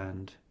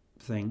Wasteland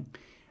thing,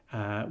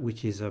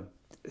 which is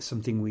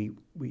something we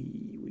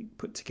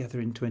put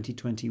together in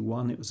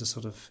 2021. It was a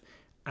sort of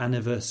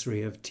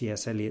anniversary of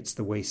T.S. Eliot's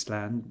The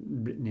Wasteland,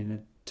 written in a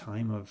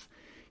time of,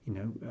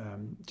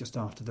 just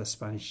after the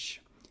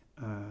Spanish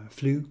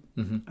flu,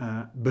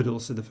 but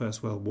also the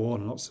First World War,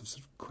 and lots of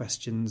sort of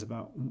questions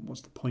about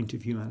what's the point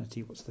of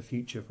humanity, what's the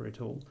future for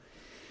it all.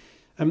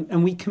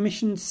 And we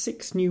commissioned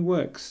 6 new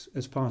works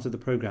as part of the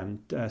programme,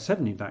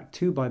 7 in fact,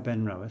 2 by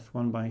Ben Rowath,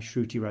 1 by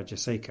Shruti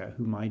Rajasekar,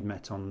 whom I'd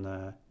met on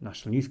the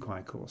National Youth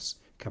Choir course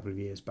a couple of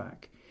years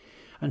back,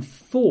 and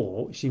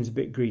 4, which seems a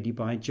bit greedy,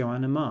 by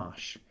Joanna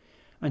Marsh.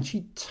 And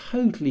she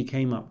totally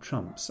came up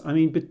trumps. I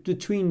mean,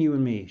 between you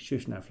and me,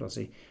 shush now,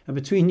 Flossie, and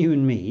between you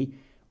and me,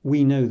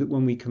 we know that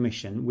when we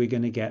commission, we're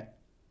going to get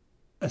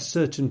a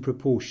certain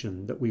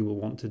proportion that we will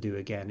want to do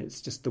again.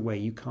 It's just the way.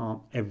 You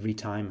can't every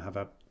time have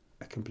a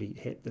complete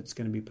hit that's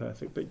going to be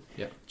perfect. But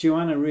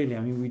Joanna, really, I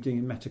mean, we were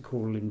doing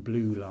Metachoral in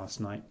Blue last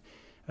night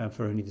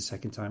for only the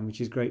second time, which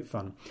is great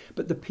fun.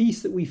 But the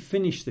piece that we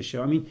finished the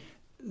show, I mean,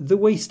 The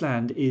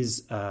Wasteland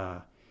is,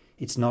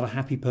 it's not a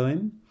happy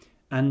poem.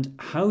 And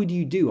how do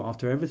you do,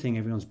 after everything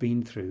everyone's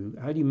been through,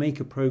 how do you make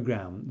a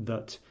programme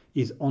that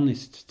is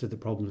honest to the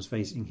problems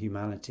facing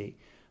humanity,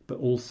 but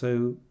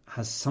also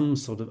has some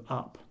sort of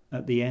up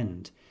at the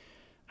end?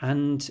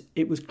 And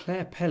it was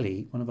Claire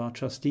Pelly, one of our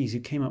trustees, who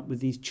came up with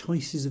these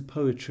choices of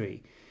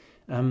poetry.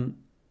 They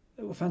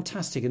were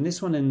fantastic. And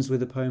this one ends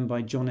with a poem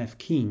by John F.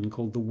 Keane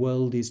called The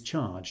World is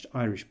Charged,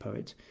 Irish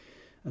poet.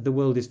 The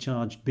World is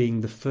Charged being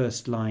the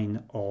first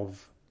line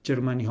of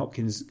Gerald Manley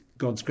Hopkins'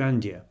 God's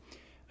Grandeur.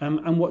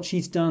 And what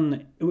she's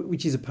done,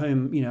 which is a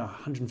poem,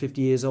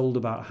 150 years old,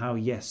 about how,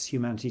 yes,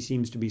 humanity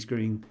seems to be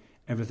screwing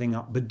everything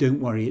up, but don't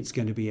worry, it's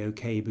going to be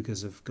okay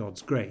because of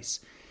God's grace.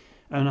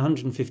 And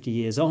 150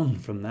 years on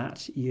from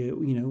that,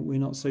 we're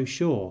not so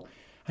sure.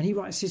 And he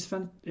writes this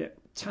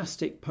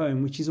fantastic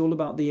poem, which is all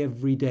about the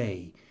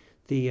everyday,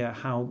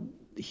 how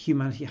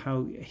humanity,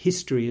 how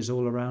history is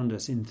all around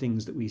us in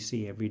things that we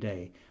see every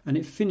day. And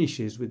it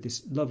finishes with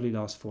this lovely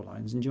last 4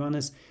 lines. And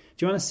Joanna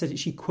said it,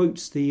 she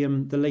quotes the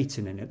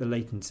Leighton in it, the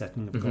Leighton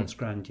setting of God's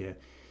Grandeur.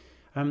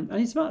 And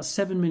it's about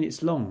 7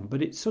 minutes long,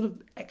 but it sort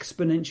of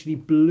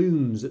exponentially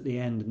blooms at the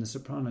end, and the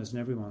sopranos and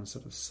everyone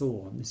sort of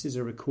soar. And this is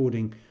a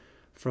recording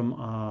from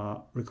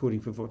our recording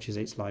for Voces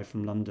 8's Live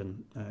from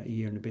London a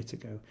year and a bit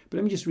ago. But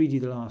let me just read you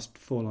the last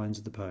 4 lines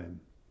of the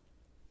poem.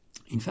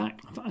 In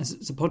fact, as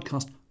it's a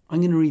podcast, I'm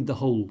going to read the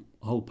whole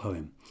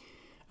poem,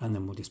 and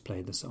then we'll just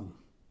play the song.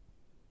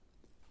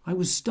 I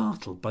was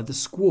startled by the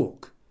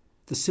squawk,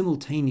 the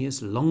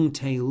simultaneous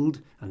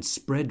long-tailed and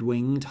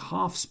spread-winged,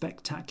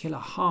 half-spectacular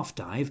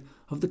half-dive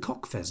of the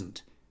cock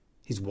pheasant,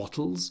 his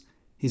wattles,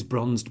 his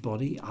bronzed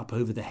body up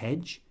over the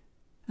hedge,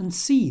 and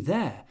see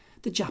there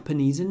the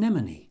Japanese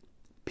anemone,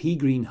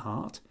 pea-green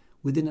heart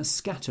within a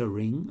scatter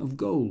ring of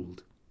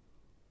gold.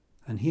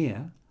 And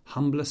here,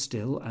 humbler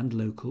still and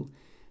local,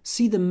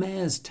 see the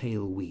mare's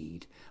tail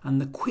weed and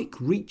the quick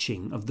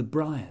reaching of the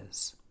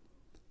briars.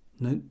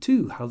 Note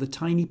too how the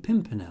tiny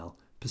pimpernel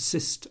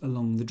persist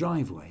along the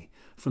driveway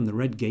from the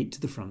red gate to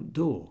the front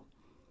door.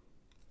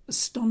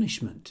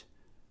 Astonishment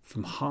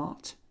from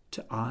heart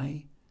to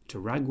eye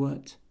to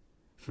ragwort,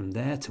 from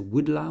there to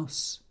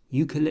woodlouse,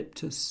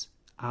 eucalyptus,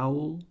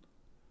 owl,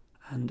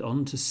 and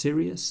on to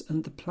Sirius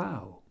and the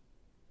plough.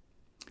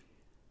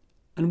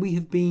 And we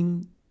have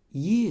been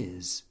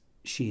years,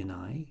 she and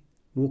I,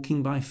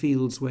 walking by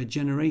fields where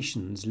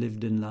generations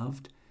lived and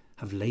loved,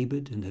 have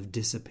laboured and have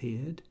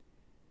disappeared,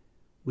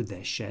 with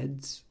their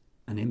sheds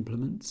and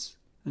implements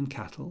and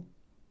cattle,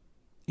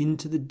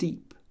 into the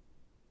deep,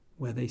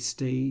 where they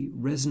stay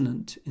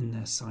resonant in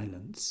their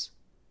silence,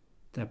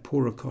 their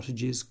poorer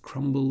cottages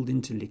crumbled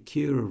into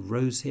liqueur of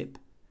rosehip,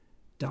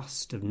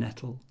 dust of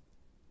nettle,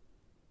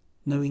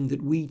 knowing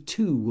that we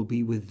too will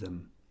be with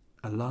them,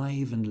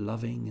 alive and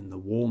loving in the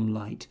warm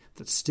light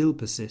that still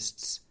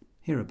persists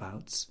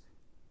hereabouts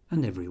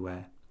and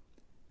everywhere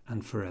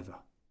and forever.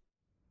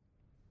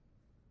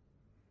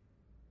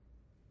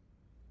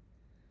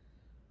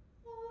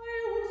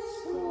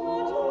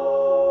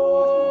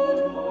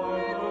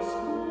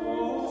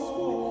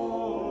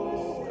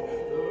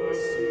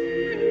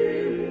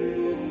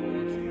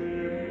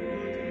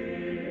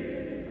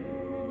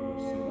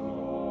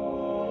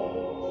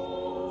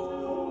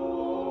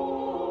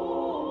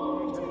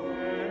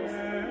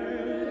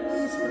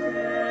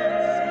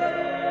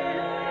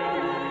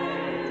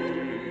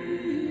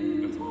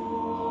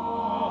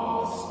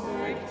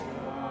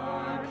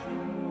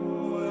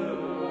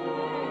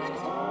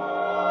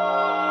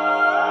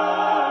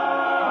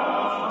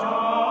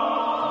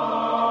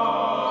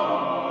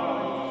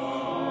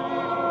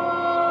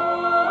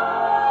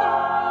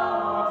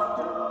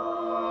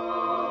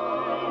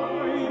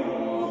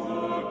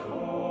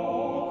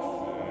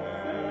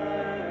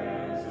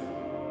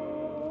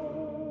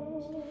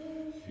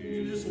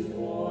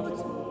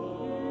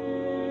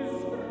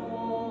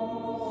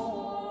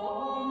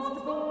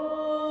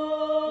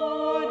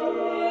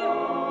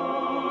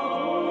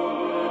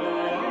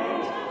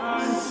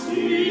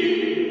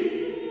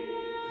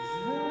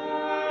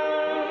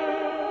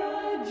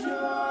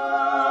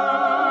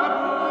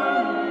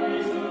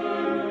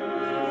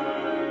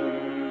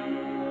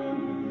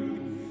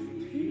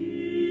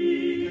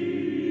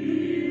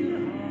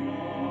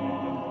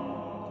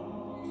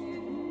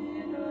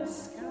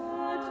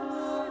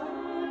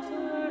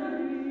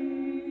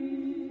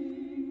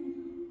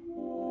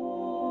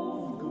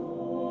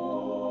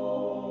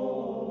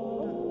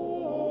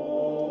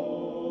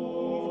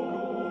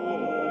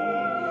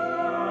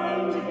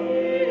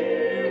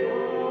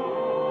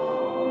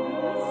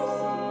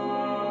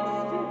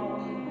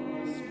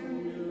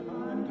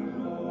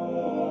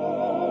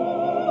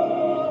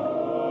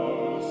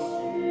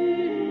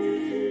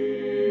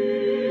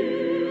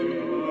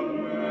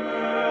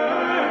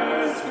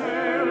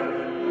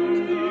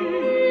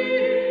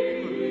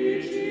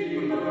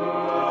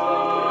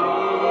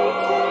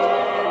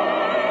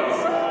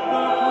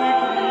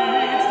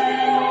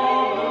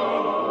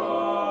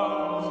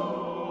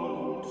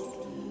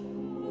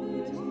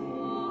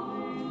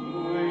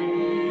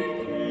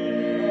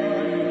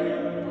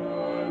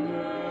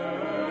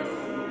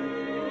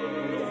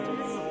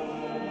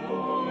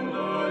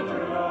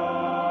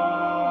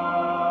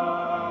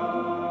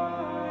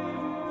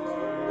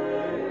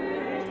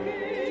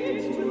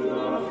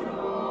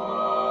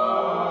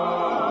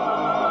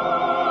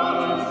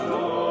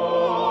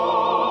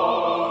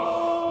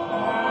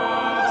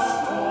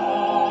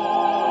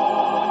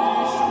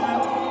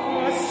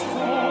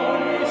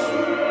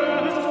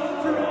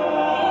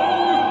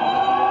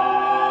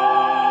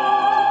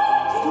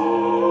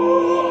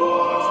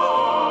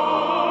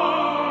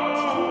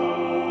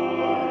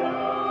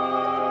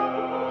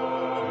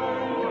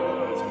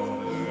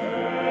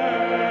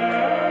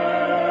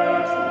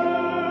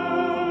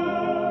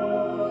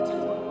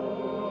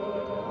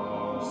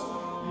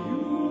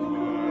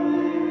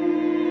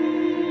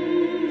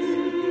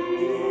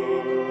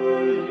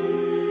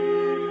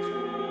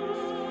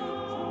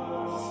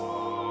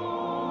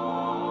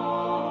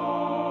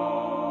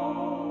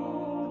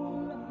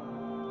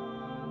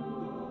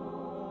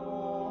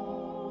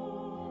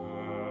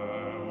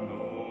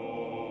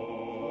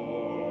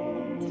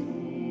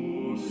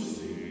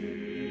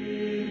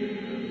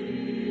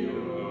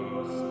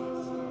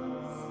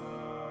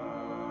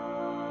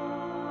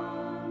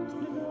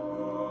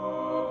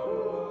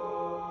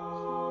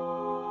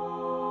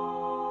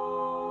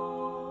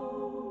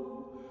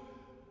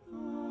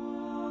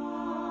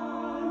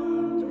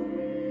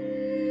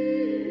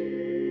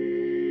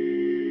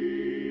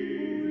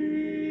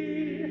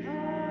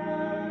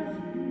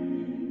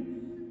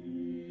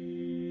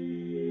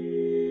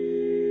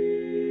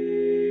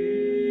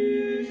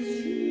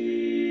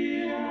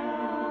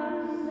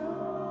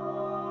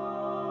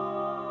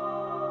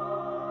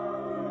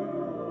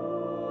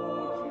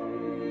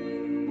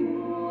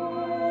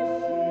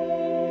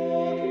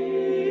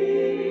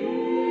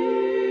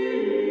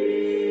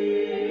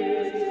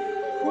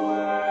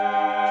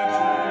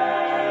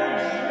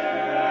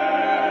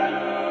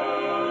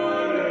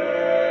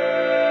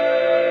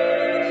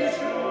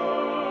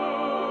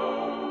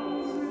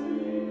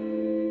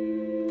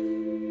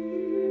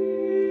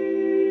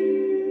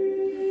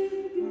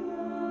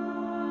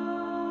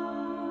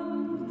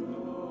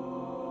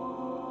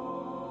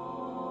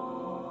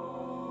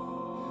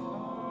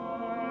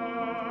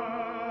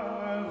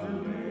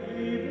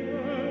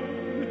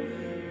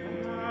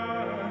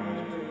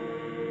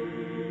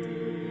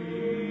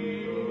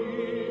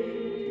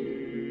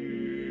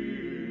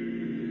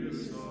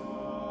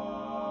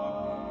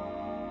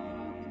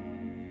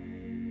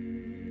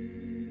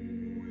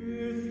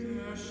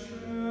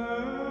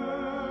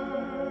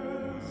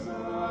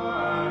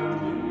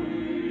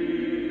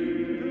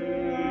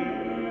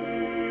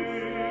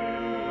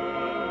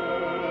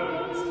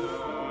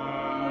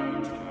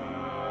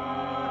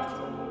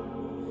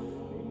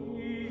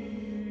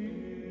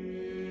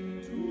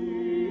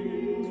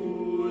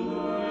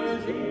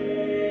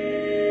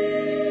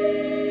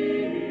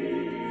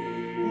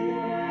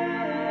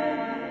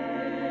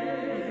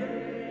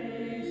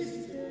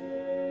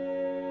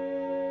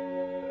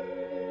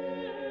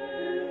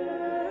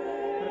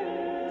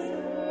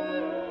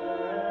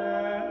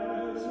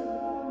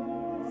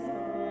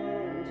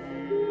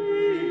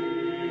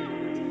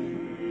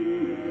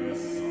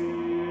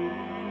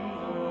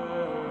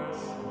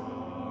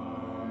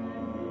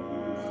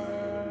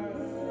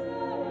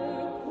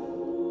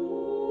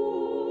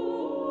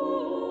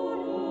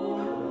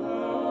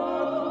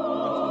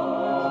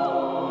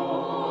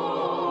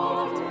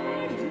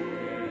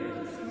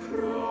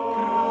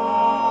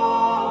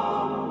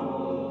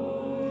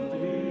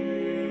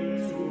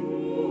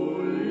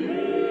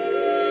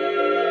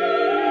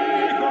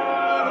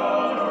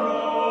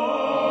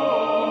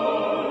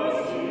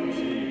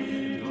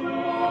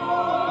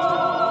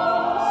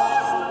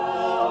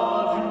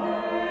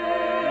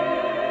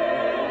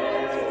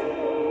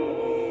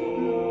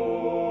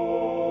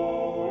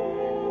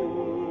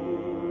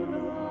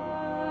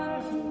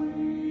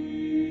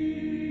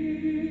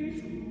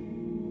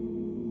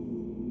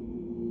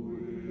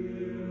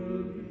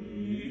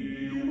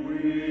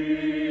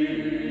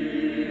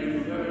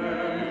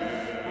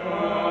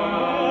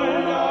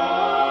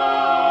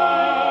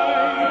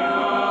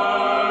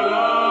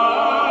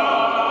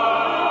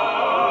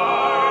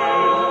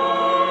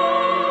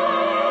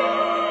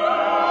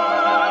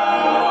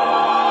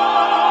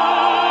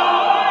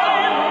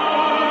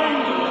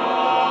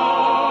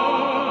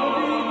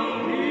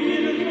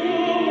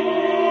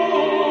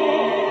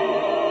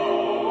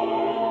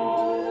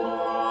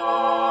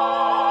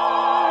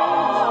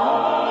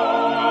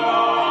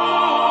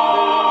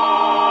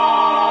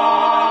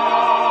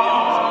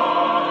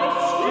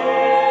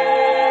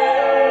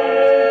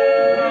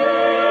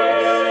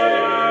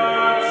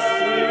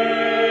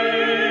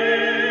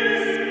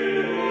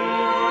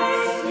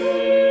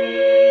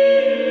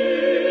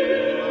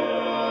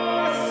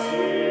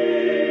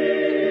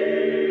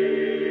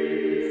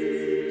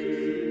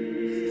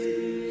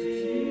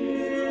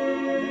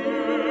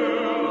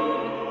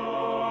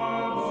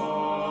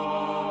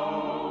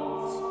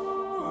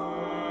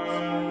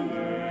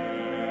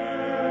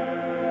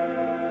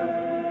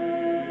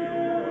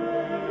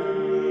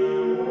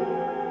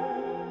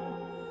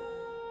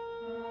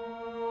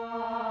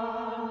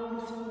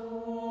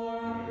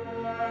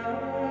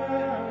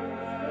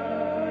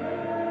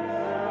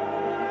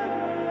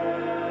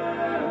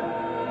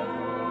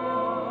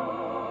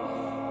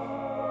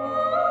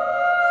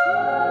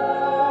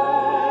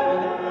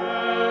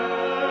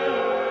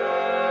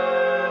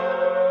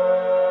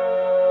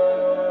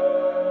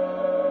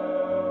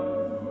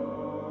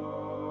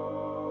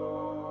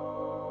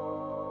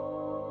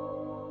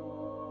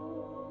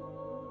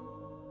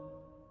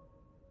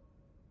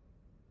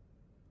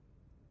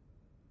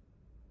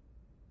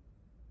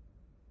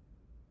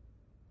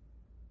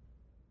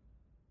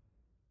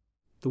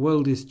 The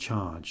World is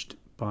Charged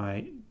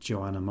by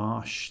Joanna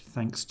Marsh.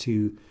 Thanks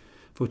to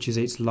Voce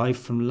 8's live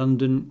from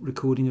London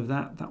recording of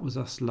that. That was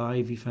us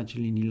live,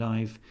 Evangelini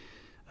live,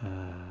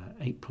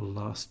 April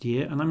last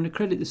year. And I'm going to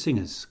credit the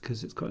singers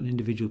because it's got an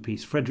individual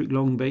piece. Frederick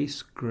Long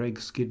bass, Greg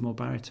Skidmore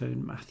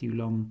baritone, Matthew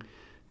Long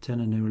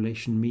tenor, no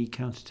relation, me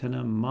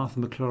countertenor, Martha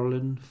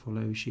McLaughlin,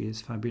 follow, she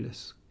is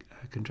fabulous,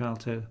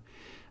 contralto,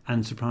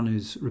 and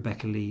sopranos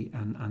Rebecca Lee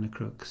and Anna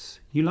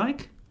Crooks. You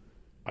like?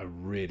 I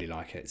really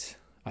like it.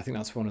 I think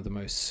that's one of the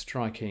most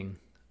striking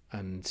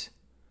and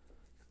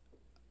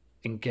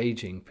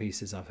engaging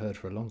pieces I've heard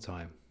for a long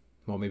time.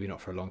 Well, maybe not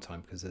for a long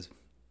time because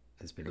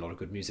there's been a lot of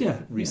good music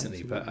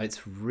recently, but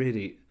it's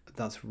really,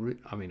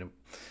 I'm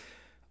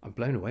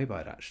blown away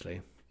by it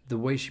actually. The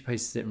way she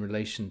places it in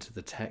relation to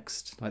the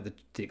text, like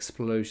the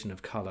explosion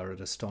of colour at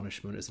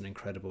astonishment is an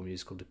incredible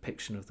musical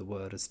depiction of the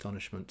word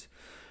astonishment.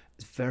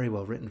 It's very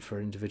well written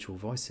for individual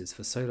voices,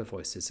 for solo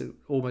voices,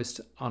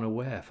 almost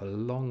unaware for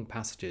long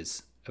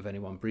passages of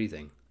anyone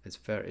breathing.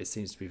 It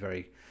seems to be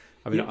very.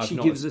 I mean, she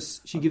gives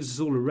us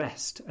all a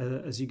rest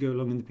as you go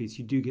along in the piece.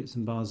 You do get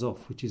some bars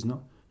off, which is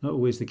not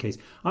always the case.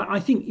 I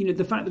think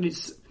the fact that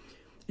it's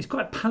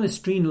quite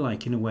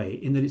Palestrina-like in a way,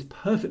 in that it's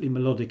perfectly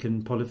melodic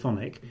and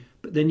polyphonic,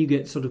 but then you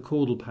get sort of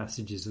chordal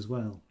passages as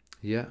well.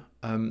 Yeah,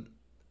 and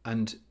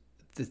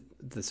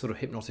the sort of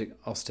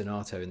hypnotic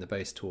ostinato in the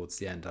bass towards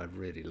the end, I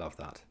really love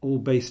that. All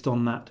based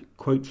on that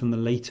quote from the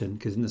Leighton,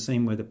 because in the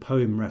same way the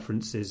poem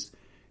references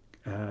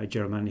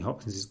Gerald Manley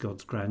Hopkins'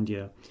 God's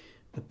Grandeur,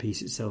 the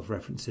piece itself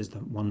references the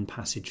one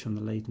passage from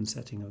the Leighton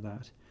setting of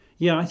that.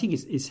 Yeah, I think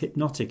it's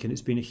hypnotic, and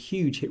it's been a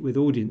huge hit with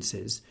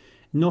audiences.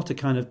 Not a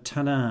kind of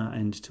ta-da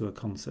end to a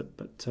concert,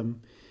 but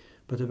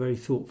a very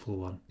thoughtful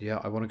one. Yeah,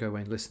 I want to go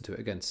away and listen to it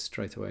again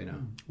straight away now.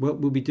 Well,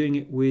 we'll be doing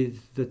it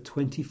with the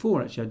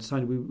 24. Actually, I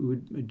decided we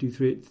would do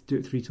it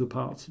 3 to a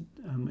part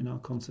in our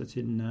concert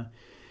in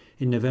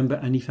November,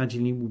 and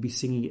Evangeline will be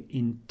singing it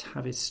in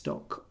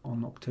Tavistock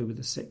on October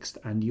the 6th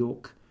and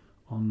York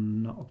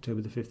on October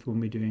the 5th when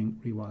we're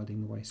doing Rewilding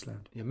the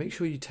Wasteland. Yeah, make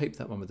sure you tape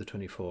that one with the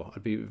 24.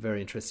 I'd be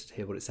very interested to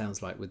hear what it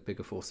sounds like with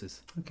bigger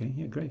forces. Okay,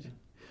 yeah, great.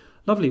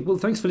 Lovely. Well,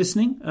 thanks for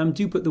listening.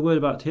 Do put the word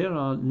about here.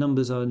 Our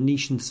numbers are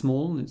niche and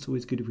small, and it's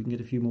always good if we can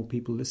get a few more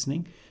people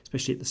listening,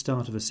 especially at the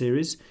start of a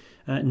series.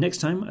 Next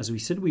time, as we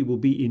said, we will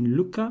be in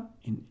Lucca,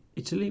 in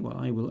Italy. Well,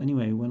 I will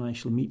anyway, when I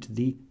shall meet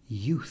the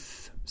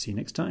youth. See you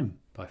next time.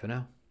 Bye for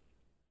now.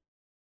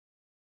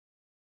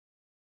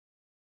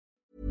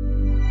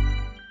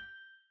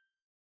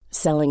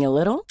 Selling a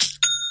little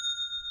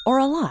or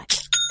a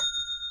lot?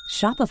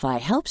 Shopify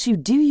helps you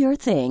do your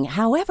thing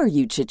however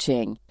you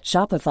cha-ching.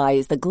 Shopify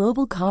is the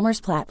global commerce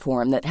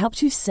platform that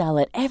helps you sell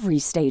at every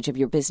stage of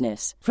your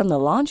business. From the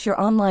launch your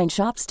online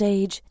shop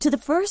stage to the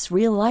first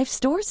real-life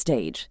store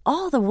stage,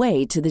 all the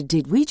way to the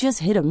did we just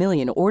hit a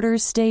million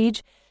orders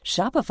stage.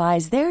 Shopify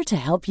is there to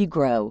help you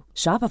grow.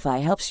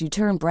 Shopify helps you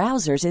turn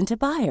browsers into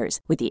buyers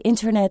with the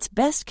internet's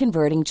best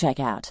converting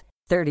checkout.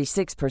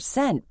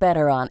 36%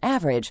 better on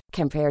average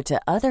compared to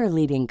other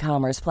leading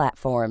commerce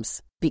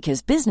platforms.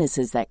 Because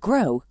businesses that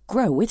grow,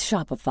 grow with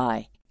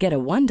Shopify. Get a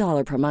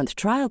 $1 per month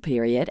trial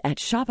period at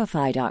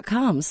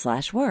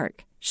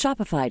shopify.com/work.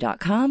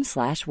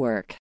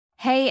 Shopify.com/work.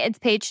 Hey, it's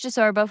Paige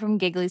DeSorbo from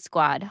Giggly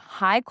Squad.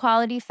 High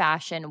quality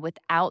fashion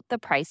without the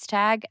price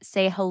tag.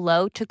 Say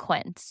hello to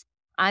Quince.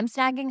 I'm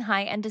snagging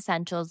high-end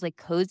essentials like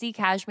cozy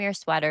cashmere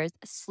sweaters,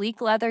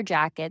 sleek leather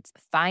jackets,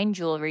 fine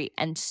jewelry,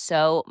 and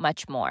so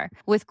much more.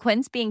 With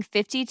Quince being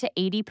 50 to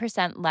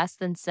 80% less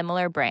than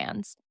similar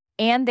brands.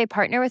 And they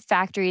partner with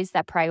factories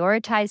that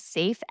prioritize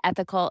safe,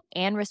 ethical,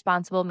 and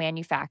responsible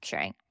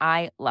manufacturing.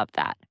 I love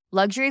that.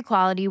 Luxury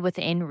quality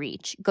within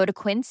reach. Go to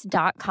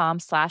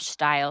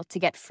quince.com/style to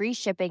get free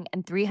shipping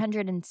and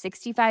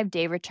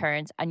 365-day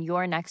returns on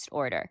your next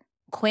order.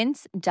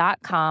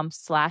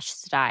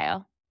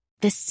 Quince.com/style.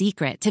 The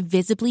secret to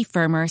visibly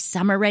firmer,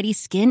 summer-ready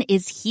skin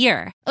is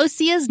here.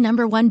 Osea's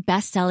 #1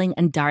 best-selling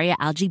Andaria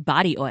Algae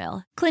Body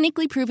Oil.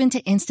 Clinically proven to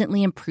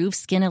instantly improve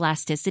skin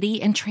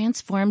elasticity and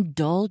transform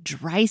dull,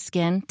 dry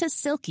skin to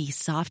silky,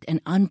 soft,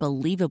 and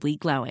unbelievably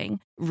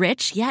glowing.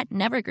 Rich yet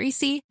never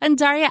greasy,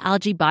 Andaria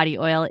Algae Body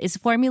Oil is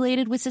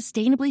formulated with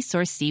sustainably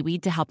sourced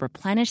seaweed to help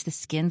replenish the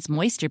skin's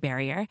moisture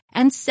barrier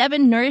and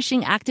 7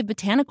 nourishing active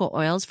botanical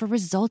oils for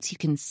results you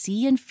can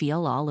see and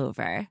feel all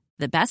over.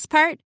 The best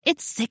part?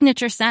 Its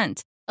signature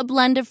scent. A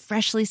blend of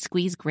freshly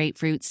squeezed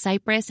grapefruit,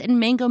 cypress, and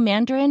mango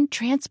mandarin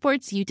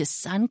transports you to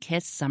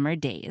sun-kissed summer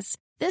days.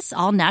 This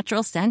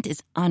all-natural scent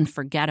is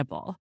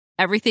unforgettable.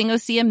 Everything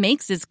Osea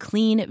makes is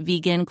clean,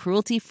 vegan,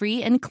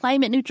 cruelty-free, and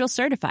climate-neutral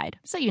certified,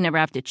 so you never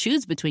have to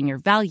choose between your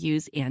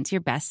values and your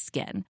best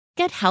skin.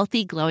 Get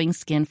healthy, glowing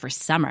skin for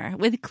summer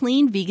with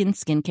clean, vegan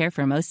skincare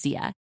from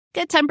Osea.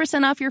 Get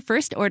 10% off your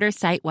first order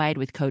site-wide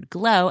with code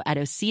GLOW at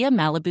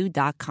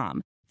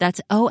OseaMalibu.com.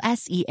 That's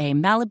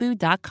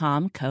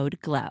OSEAMalibu.com, code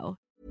GLOW.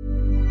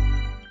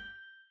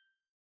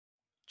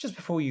 Just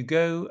before you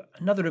go,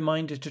 another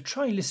reminder to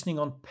try listening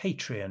on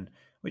Patreon,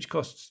 which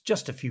costs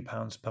just a few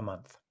pounds per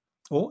month.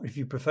 Or if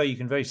you prefer, you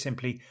can very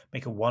simply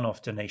make a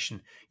one-off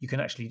donation. You can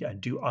actually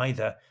do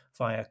either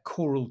via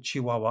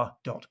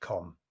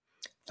coralchihuahua.com.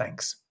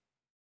 Thanks.